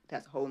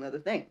 that's a whole nother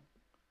thing.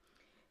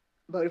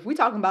 But if we're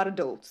talking about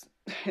adults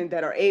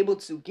that are able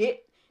to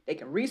they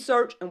can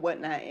research and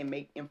whatnot and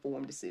make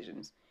informed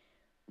decisions,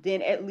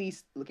 then at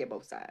least look at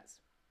both sides.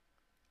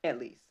 At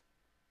least.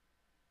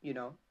 You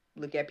know,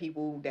 look at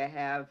people that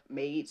have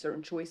made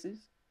certain choices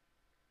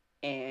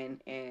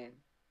and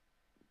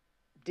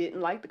didn't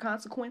like the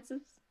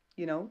consequences,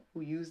 you know, who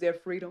used their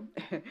freedom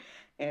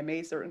and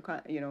made certain,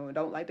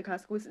 don't like the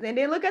consequences. And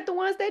then look at the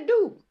ones that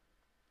do,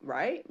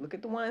 right? Look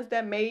at the ones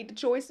that made the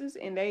choices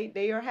and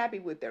they are happy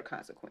with their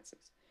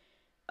consequences.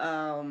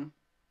 And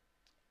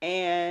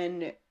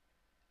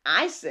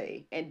I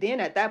say, and then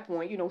at that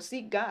point,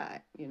 seek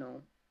God,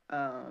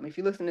 if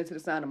you're listening to the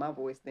sound of my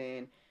voice,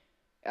 then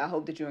I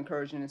hope that you're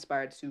encouraged and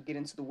inspired to get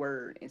into the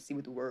Word and see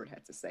what the Word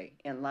has to say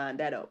and line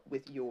that up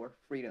with your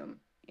freedom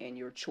and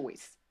your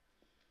choice.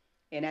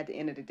 And at the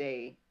end of the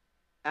day,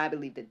 I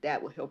believe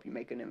that will help you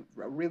make a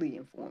really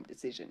informed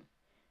decision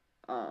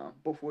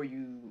before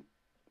you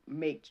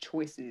make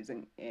choices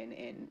and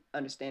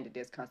understand that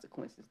there's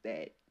consequences,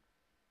 that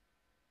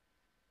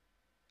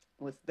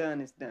what's done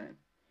is done.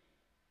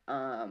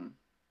 But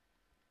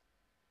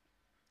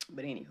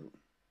anywho,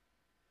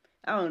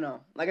 I don't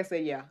know. Like I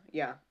said,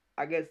 yeah.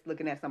 I guess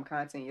looking at some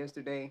content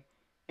yesterday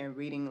and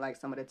reading like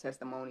some of the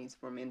testimonies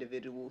from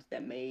individuals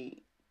that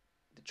made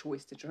the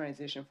choice to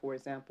transition, for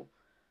example,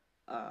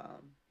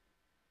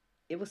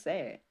 it was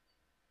sad.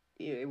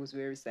 It was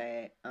very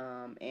sad.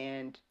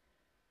 And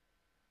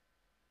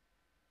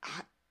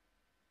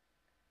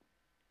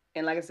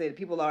like I said,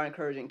 people are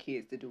encouraging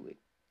kids to do it,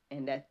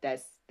 and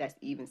that's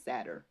even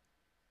sadder.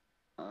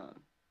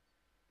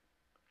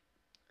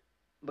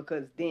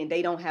 Because then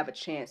they don't have a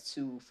chance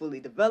to fully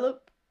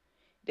develop.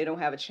 They don't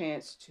have a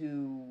chance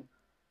to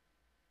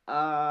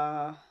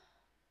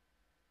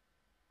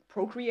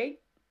procreate.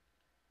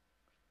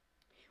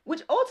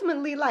 Which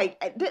ultimately,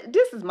 like,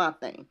 this is my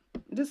thing.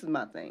 This is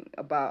my thing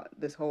about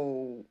this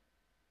whole,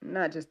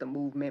 not just the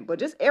movement, but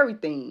just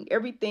everything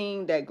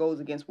that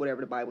goes against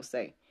whatever the Bible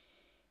say.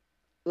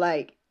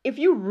 Like, if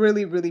you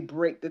really, really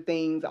break the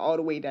things all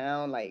the way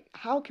down, like,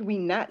 how can we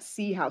not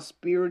see how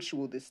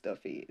spiritual this stuff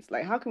is?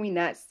 Like, how can we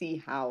not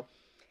see how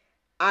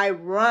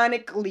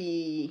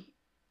ironically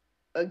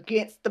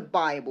against the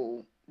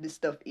Bible this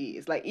stuff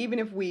is? Like, even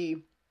if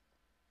we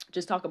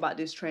just talk about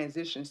this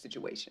transition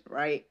situation,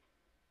 right?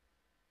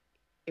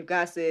 If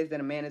God says that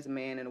a man is a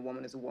man and a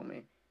woman is a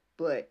woman,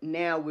 but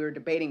now we're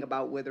debating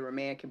about whether a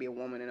man can be a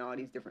woman and all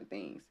these different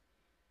things.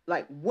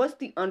 Like, what's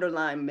the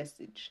underlying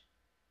message?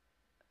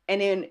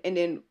 And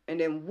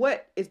then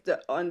what is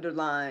the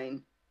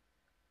underlying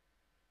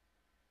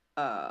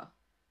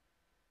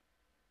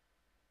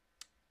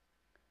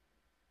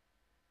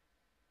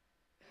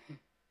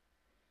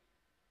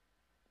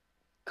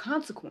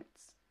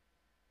consequence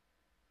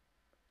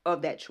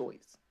of that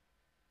choice?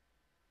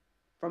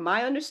 From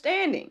my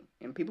understanding,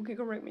 and people can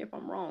correct me if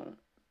I'm wrong,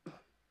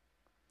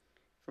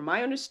 from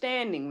my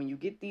understanding, when you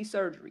get these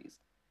surgeries,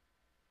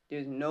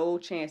 there's no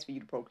chance for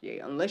you to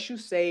procreate unless you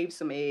save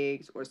some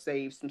eggs or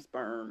save some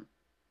sperm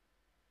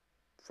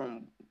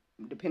from,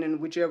 depending on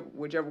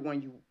whichever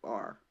one you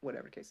are,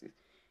 whatever the case is.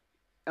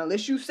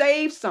 Unless you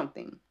save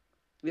something,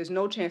 there's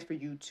no chance for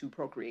you to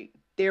procreate.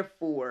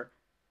 Therefore,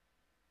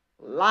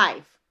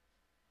 life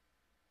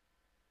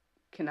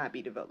cannot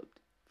be developed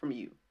from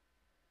you,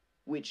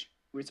 which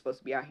we're supposed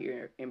to be out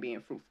here and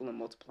being fruitful and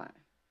multiplying.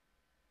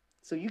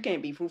 So you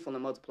can't be fruitful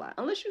and multiply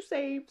unless you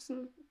save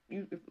some.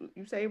 You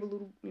save a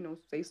little,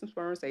 save some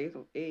sperm, save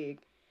some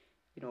egg.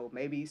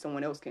 Maybe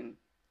someone else can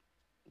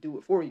do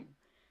it for you.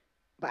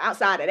 But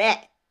outside of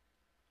that,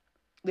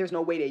 there's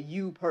no way that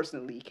you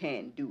personally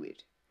can do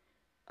it.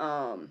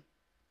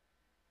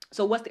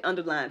 So what's the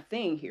underlying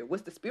thing here?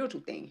 What's the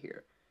spiritual thing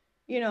here?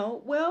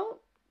 Well,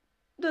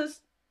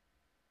 does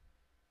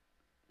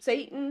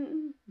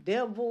Satan,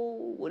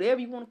 devil,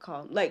 whatever you want to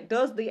call him, like,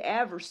 does the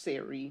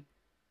adversary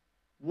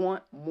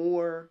want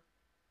more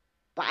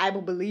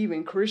Bible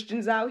believing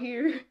Christians out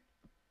here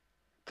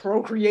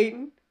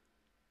procreating?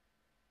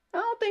 I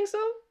don't think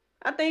so.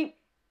 I think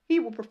he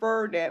would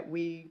prefer that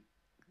we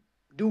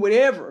do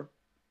whatever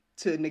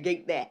to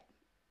negate that.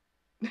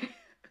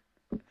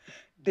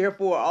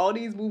 Therefore, all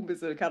these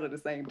movements are kind of the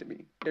same to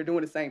me. They're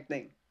doing the same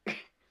thing.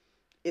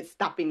 It's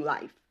stopping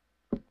life.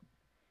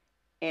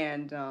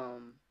 And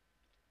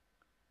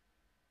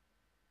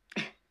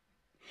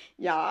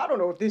y'all, I don't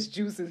know if this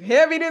juice is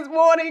heavy this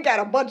morning. Got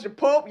a bunch of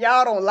pulp.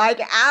 Y'all don't like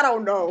it. I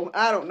don't know.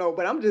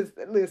 But I'm just,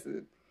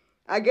 listen.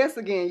 I guess,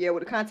 again, yeah,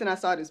 with the content I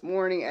saw this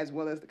morning, as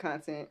well as the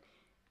content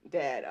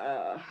that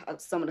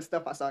some of the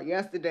stuff I saw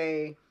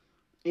yesterday,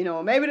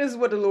 maybe this is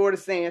what the Lord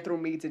is saying through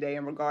me today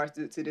in regards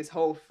to this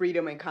whole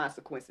freedom and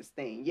consequences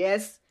thing.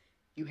 Yes,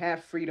 you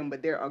have freedom,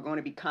 but there are going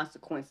to be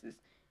consequences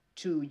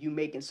to you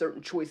making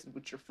certain choices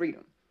with your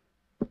freedom.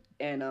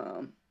 And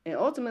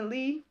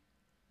ultimately,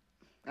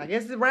 I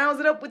guess it rounds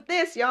it up with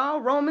this, y'all.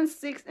 Romans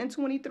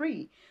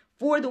 6:23.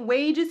 For the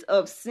wages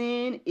of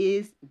sin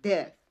is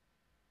death,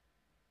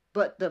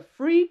 but the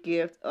free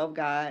gift of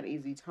God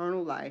is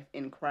eternal life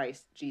in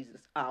Christ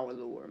Jesus our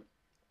Lord.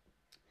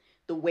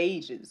 The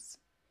wages,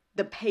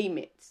 the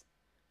payment,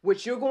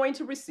 which you're going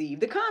to receive,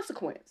 the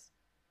consequence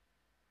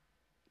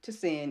to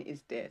sin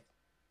is death.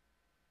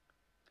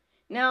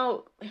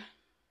 Now,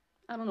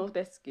 I don't know if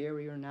that's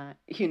scary or not.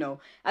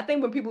 I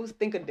think when people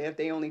think of death,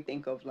 they only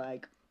think of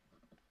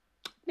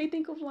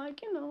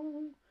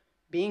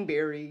being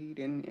buried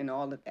and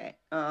all of that.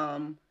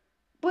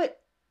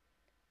 But,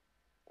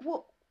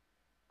 well,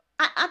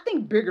 I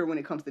think bigger when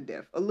it comes to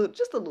death,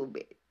 just a little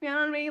bit. You know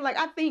what I mean? Like,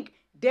 I think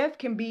death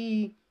can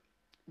be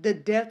the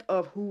death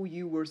of who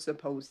you were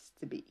supposed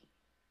to be.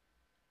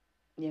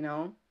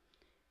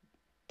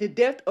 The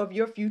death of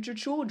your future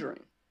children,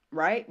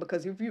 right?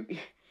 Because even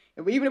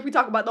if we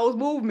talk about those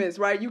movements,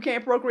 right, you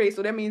can't procreate,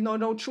 so that means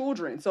no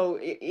children. So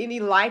any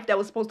life that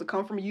was supposed to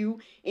come from you,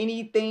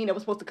 anything that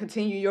was supposed to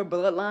continue your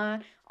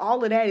bloodline,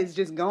 all of that is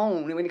just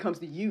gone when it comes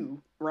to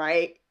you,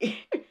 right?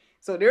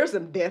 So there's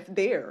some death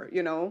there,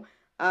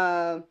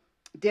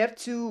 death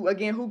to,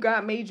 again, who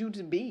God made you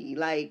to be.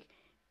 Like,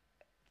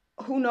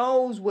 who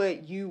knows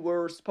what you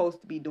were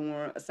supposed to be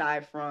doing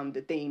aside from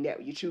the thing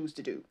that you choose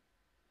to do,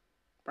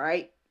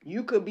 right?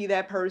 You could be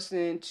that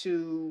person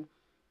to,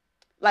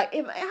 like,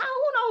 who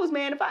knows,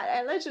 man?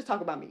 Let's just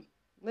talk about me.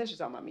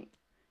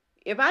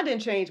 If I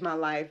didn't change my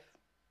life,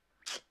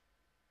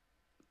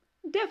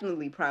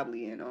 definitely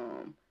probably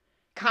in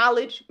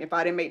college, if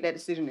I didn't make that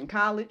decision in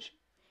college,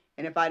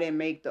 and if I didn't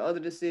make the other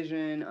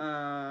decision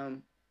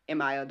in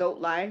my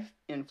adult life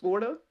in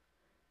Florida,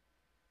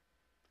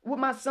 would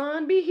my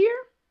son be here?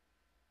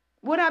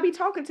 Would I be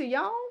talking to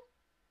y'all?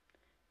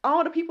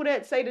 All the people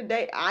that say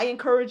today, I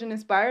encourage and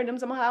inspire them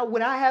somehow,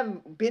 would I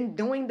have been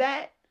doing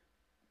that?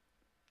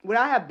 Would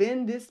I have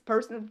been this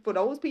person for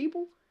those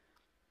people?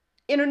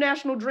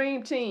 International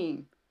Dream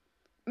Team.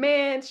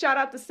 Man, shout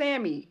out to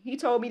Sammy. He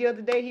told me the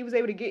other day he was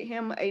able to get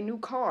him a new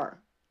car.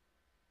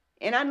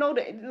 And I know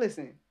that,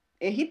 listen,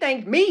 and he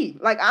thanked me.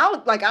 Like I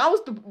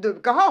was the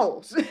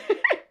cause.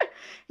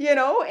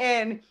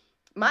 And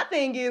my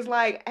thing is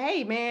like,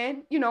 hey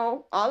man,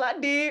 all I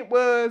did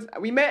was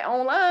we met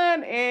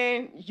online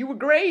and you were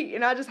great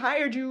and I just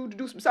hired you to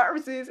do some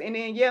services. And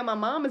then, yeah, my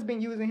mom has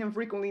been using him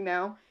frequently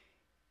now.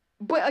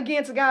 But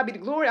again, to God be the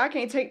glory. I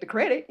can't take the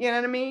credit. You know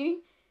what I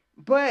mean?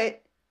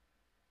 But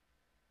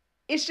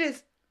it's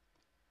just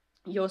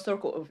your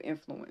circle of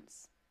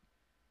influence.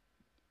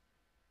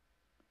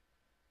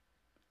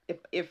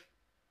 If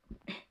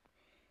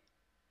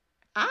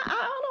I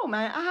don't know,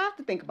 man. I have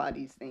to think about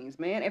these things,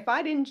 man. If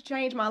I didn't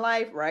change my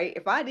life, right?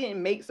 If I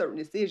didn't make certain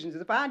decisions,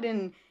 if I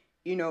didn't,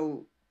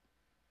 do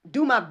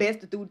my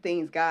best to do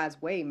things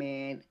God's way,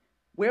 man,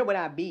 where would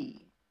I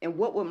be? And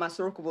what would my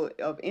circle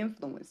of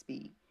influence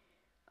be?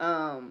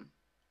 And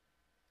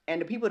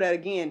the people that,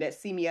 again, that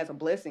see me as a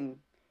blessing,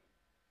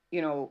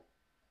 not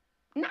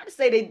to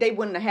say they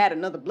wouldn't have had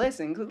another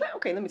blessing. Because,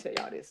 okay, let me tell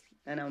y'all this.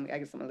 And I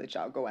guess I'm going to let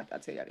y'all go after I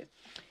tell y'all this.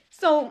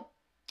 So,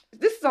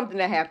 this is something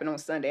that happened on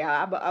Sunday.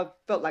 I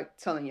felt like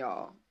telling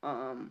y'all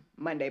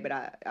Monday, but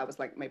I was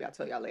like, maybe I'll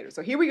tell y'all later.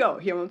 So, here we go.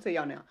 Here, I'm going to tell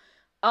y'all now.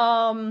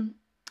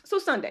 So,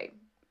 Sunday,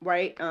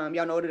 right?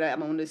 Y'all know that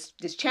I'm on this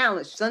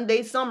challenge.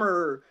 Sunday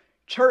summer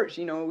church.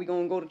 We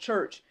going to go to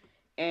church.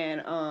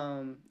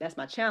 And that's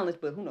my challenge,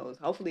 but who knows?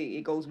 Hopefully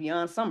it goes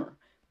beyond summer.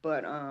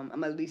 But I'm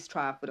going to at least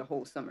try for the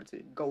whole summer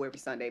to go every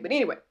Sunday. But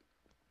anyway,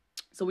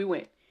 so we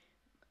went.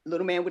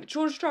 Little man with the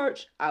children's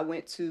church. I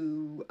went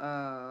to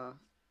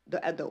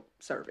the adult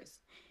service.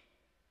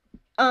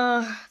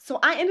 So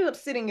I ended up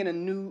sitting in a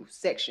new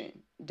section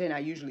than I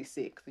usually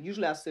sit. Cause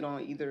usually I sit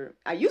on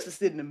I used to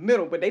sit in the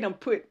middle, but they done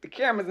put the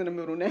cameras in the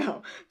middle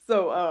now.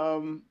 So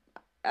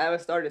I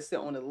started to sit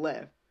on the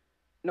left.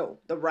 No,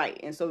 the right.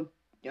 And so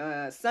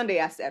Sunday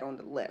I sat on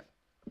the left.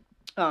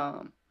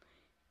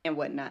 And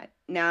whatnot.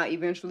 Now,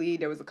 eventually,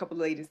 there was a couple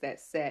of ladies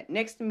that sat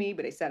next to me,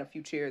 but they sat a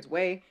few chairs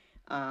away.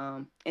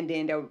 And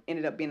then there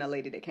ended up being a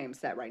lady that came and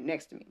sat right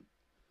next to me.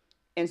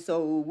 And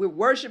so we're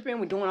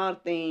worshiping, we're doing all the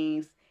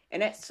things.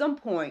 And at some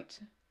point,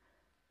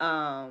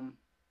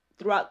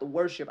 throughout the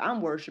worship, I'm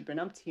worshiping,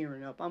 I'm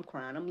tearing up, I'm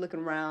crying, I'm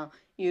looking around,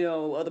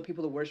 other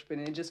people are worshiping,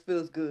 and it just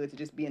feels good to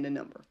just be in the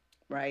number,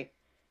 right?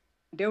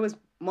 There was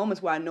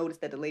moments where I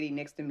noticed that the lady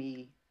next to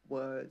me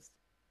was,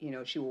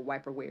 she would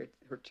wipe away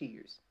her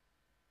tears.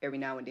 Every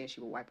now and then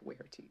she would wipe away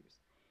her tears.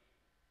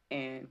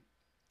 And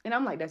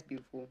I'm like, that's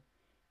beautiful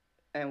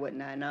and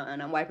whatnot. And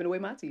I'm wiping away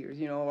my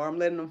tears, or I'm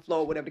letting them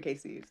flow, whatever the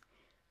case is.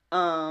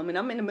 And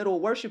I'm in the middle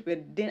of worship,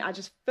 and then I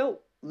just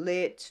felt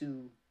led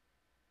to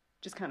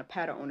just kind of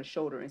pat her on the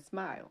shoulder and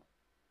smile.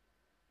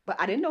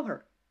 But I didn't know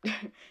her.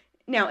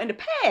 Now, in the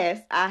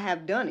past, I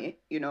have done it,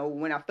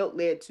 when I felt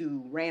led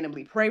to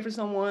randomly pray for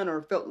someone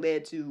or felt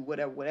led to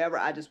whatever,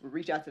 I just would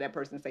reach out to that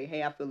person and say,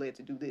 hey, I feel led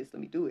to do this. Let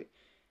me do it.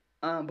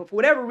 But for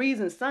whatever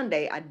reason,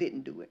 Sunday, I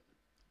didn't do it.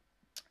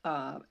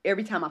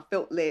 Every time I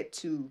felt led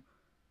to,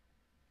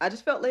 I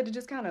just felt led to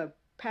just kind of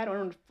pat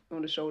her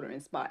on the shoulder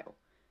and smile.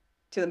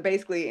 To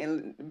basically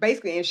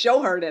and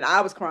show her that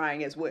I was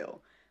crying as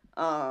well.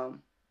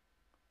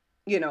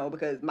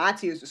 Because my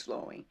tears were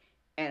flowing.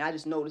 And I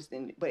just noticed,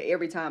 but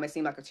every time it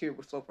seemed like a tear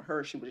would flow for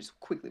her, she would just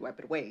quickly wipe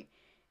it away.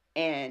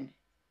 And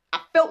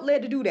I felt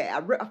led to do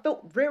that. I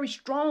felt very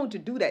strong to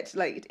do that,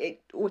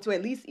 or to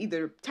at least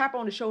either tap her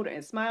on the shoulder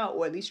and smile,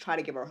 or at least try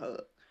to give her a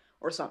hug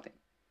or something,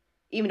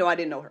 even though I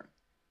didn't know her.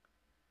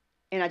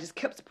 And I just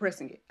kept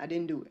suppressing it. I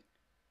didn't do it.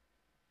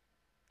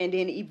 And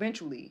then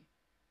eventually,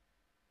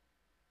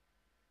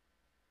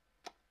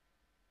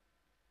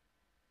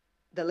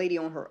 the lady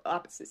on her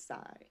opposite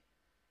side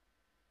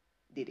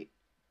did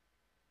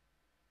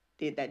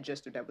that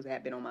gesture that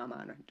had been on my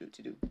mind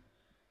to do.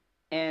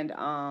 And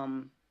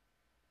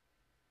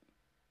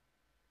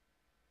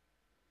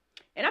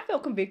I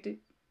felt convicted.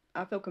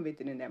 I felt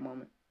convicted in that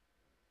moment.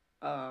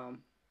 I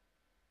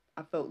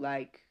felt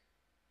like,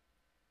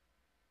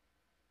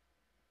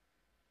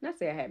 not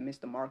say I had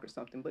missed the mark or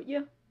something, but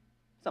yeah,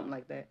 something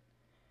like that.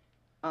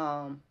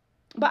 But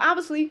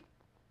obviously,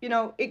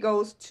 it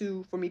goes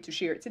for me to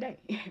share it today.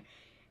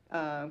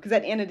 Because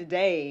at the end of the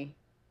day,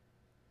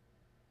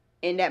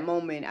 in that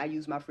moment, I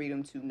used my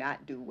freedom to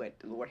not do what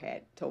the Lord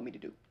had told me to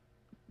do.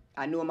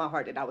 I knew in my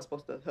heart that I was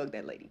supposed to hug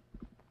that lady,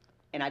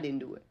 and I didn't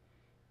do it.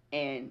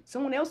 And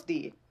someone else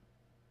did.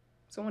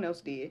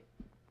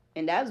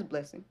 And that was a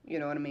blessing, you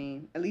know what I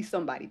mean? At least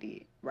somebody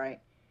did, right?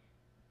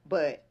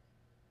 But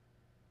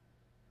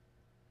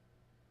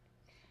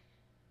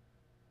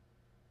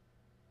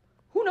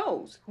who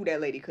knows who that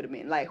lady could have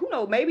been? Like, who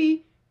knows?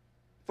 Maybe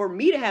for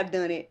me to have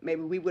done it,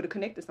 maybe we would have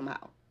connected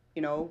somehow.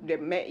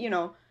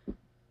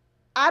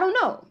 I don't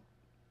know.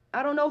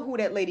 I don't know who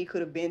that lady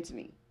could have been to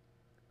me,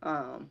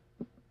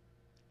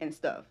 and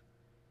stuff.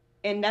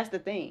 And that's the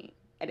thing.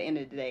 At the end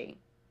of the day,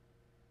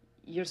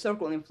 your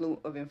circle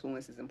of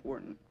influence is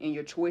important, and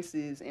your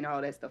choices and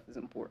all that stuff is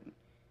important.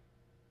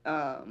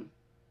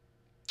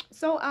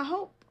 So I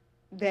hope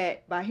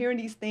that by hearing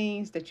these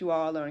things, that you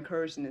all are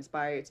encouraged and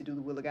inspired to do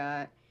the will of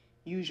God.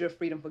 Use your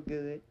freedom for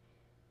good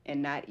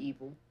and not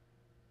evil.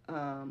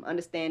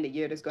 Understand that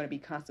there's going to be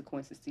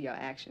consequences to your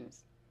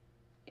actions,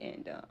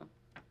 and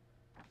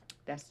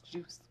that's the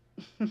juice.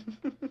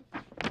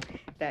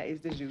 That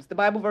is the juice. The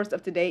Bible verse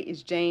of today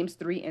is James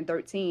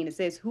 3:13. It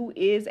says, "Who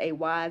is a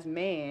wise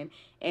man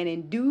and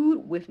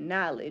endued with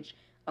knowledge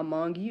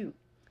among you?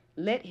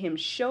 Let him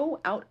show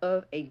out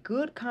of a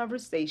good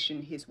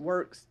conversation his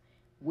works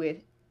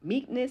with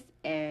meekness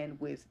and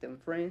wisdom."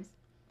 Friends,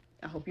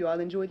 I hope you all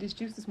enjoyed this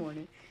juice this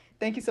morning.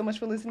 Thank you so much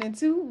for listening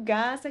to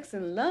God, Sex,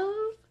 and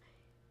Love,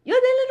 your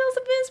daily dose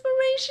of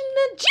inspiration,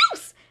 the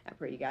juice. I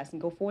pray you guys can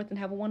go forth and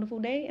have a wonderful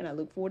day, and I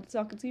look forward to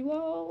talking to you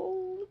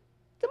all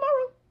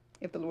tomorrow,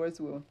 if the Lord's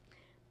will.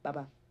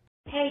 Bye-bye.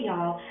 Hey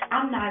y'all,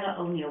 I'm Nyla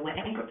O'Neal with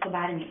Anchor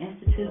Phlebotomy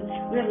Institute.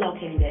 We're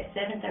located at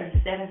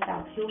 737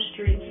 South Hill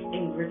Street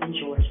in Griffin,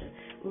 Georgia.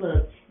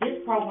 Look,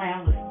 this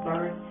program was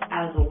birthed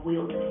out of a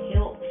will to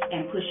help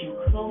and push you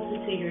closer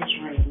to your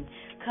dream,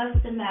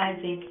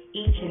 customizing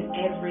each and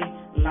every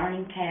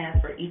learning path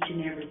for each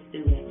and every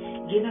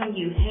student, giving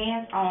you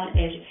hands-on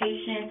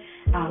education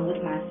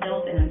with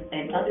myself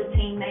and other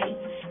teammates.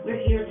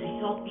 We're here to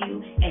help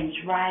you and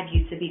drive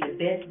you to be the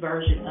best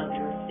version of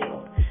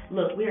yourself.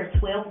 Look, we're a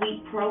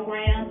 12-week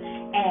program,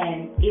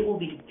 and it will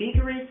be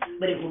vigorous,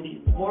 but it will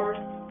be worth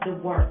the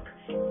work.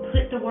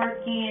 Put the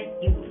work in,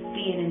 you will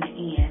see it in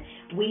the end.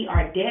 We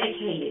are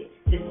dedicated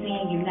to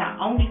seeing you not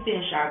only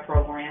finish our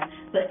program,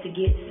 but to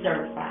get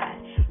certified.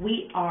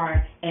 We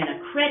are an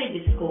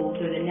accredited school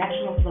through the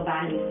National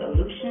Phlebotomy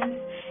Solutions,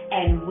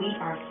 and we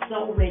are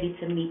so ready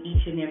to meet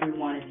each and every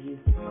one of you.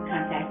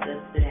 Contact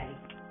us today.